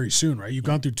launching very soon, right? You've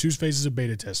gone through 2 phases of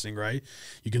beta testing, right?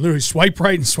 You can literally swipe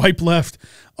right and swipe left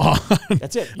on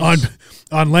That's it.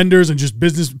 on lenders and just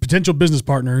potential business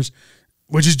partners,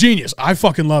 which is genius. I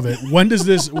fucking love it. When does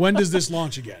this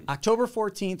launch again? October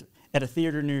 14th at a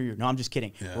theater near you. No, I'm just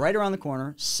kidding. Yeah. Right around the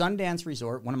corner, Sundance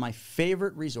Resort, one of my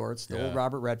favorite resorts, the old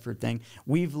Robert Redford thing.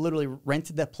 We've literally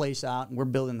rented that place out, and we're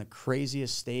building the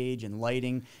craziest stage and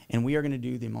lighting, and we are going to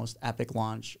do the most epic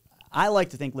launch. I like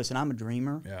to think, listen, I'm a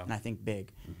dreamer, and I think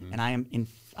big. And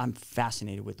I'm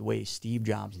fascinated with the way Steve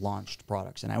Jobs launched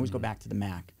products. And I always go back to the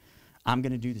Mac. I'm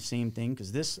going to do the same thing,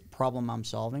 because this problem I'm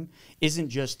solving isn't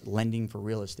just lending for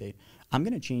real estate. I'm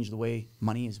going to change the way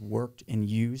money is worked and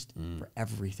used for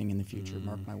everything in the future,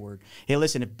 mark my word. Hey,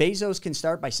 listen, if Bezos can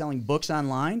start by selling books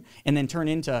online and then turn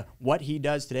into what he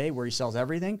does today, where he sells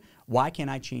everything, why can't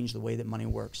I change the way that money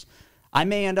works? I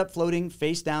may end up floating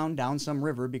face down some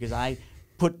river, because I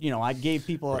gave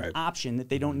people an option that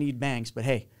they don't need banks, but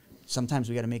hey, sometimes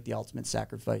we got to make the ultimate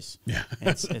sacrifice. Yeah.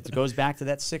 It goes back to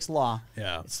that 6th law.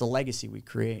 Yeah. It's the legacy we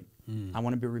create. I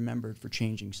want to be remembered for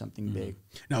changing something big.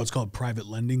 Now it's called Private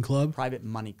Lending Club? Private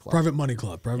Money Club. Private Money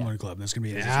Club. Private Money Club. That's going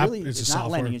to be an app. It's not software.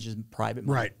 lending. It's just private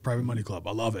money. Right. Private Money Club.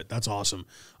 I love it. That's awesome.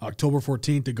 October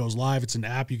 14th, it goes live. It's an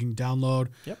app you can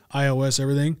download. Yep. iOS,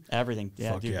 everything. Everything.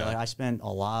 Yeah, Fuck dude. yeah. I spent a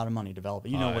lot of money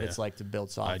developing. You know what it's like to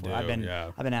build software. I do,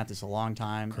 I've been at this a long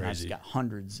time. Crazy. I've just got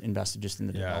hundreds invested just in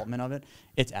the development of it.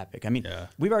 It's epic. I mean,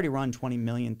 we've already run 20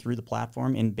 million through the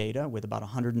platform in beta with about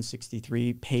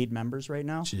 163 paid members right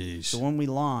now. Jeez. So when we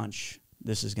launch,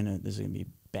 this is gonna be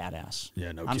badass.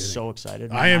 Yeah, no I'm kidding. so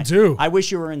excited. I am too. I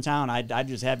wish you were in town. I'd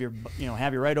just have you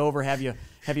right over, have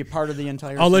you part of the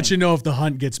entire I'll thing. let you know if the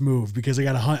hunt gets moved, because I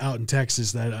got a hunt out in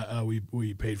Texas that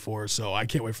we paid for, so I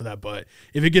can't wait for that. But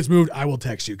if it gets moved, I will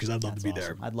text you, because I'd love to be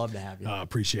there. I'd love to have you.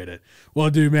 Appreciate it. Well,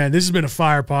 dude, man, this has been a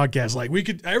fire podcast. Like,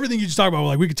 everything you just talked about,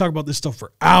 like, we could talk about this stuff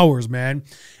for hours, man.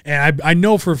 And I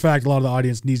know for a fact a lot of the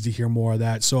audience needs to hear more of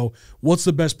that. So what's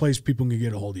the best place people can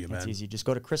get a hold of you, man? It's easy. Just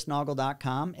go to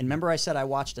chrisnoggle.com. And remember I said I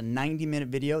watched a 90-minute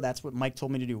video? That's what Mike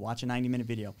told me to do, watch a 90-minute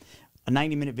video. a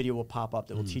 90-minute video will pop up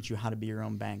that will teach you how to be your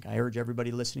own bank. I urge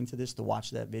everybody listening to this to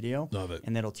watch that video. Love it.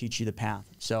 And that'll teach you the path.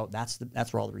 So that's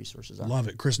where all the resources are. Love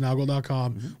it.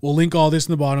 ChrisNaugle.com. We'll link all this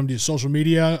in the bottom. Do social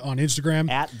media on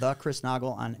Instagram. At the Chris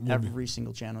Naugle on every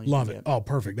single channel. Love it. Oh,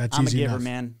 perfect. That's I'm easy a giver, enough.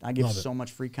 man. I give so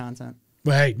much free content.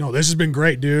 But hey, no, this has been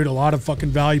great, dude. A lot of fucking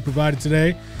value provided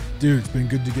today. Dude, it's been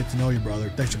good to get to know you,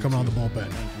 brother. Thanks for coming on the bullpen.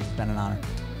 Thank you. It's been an honor.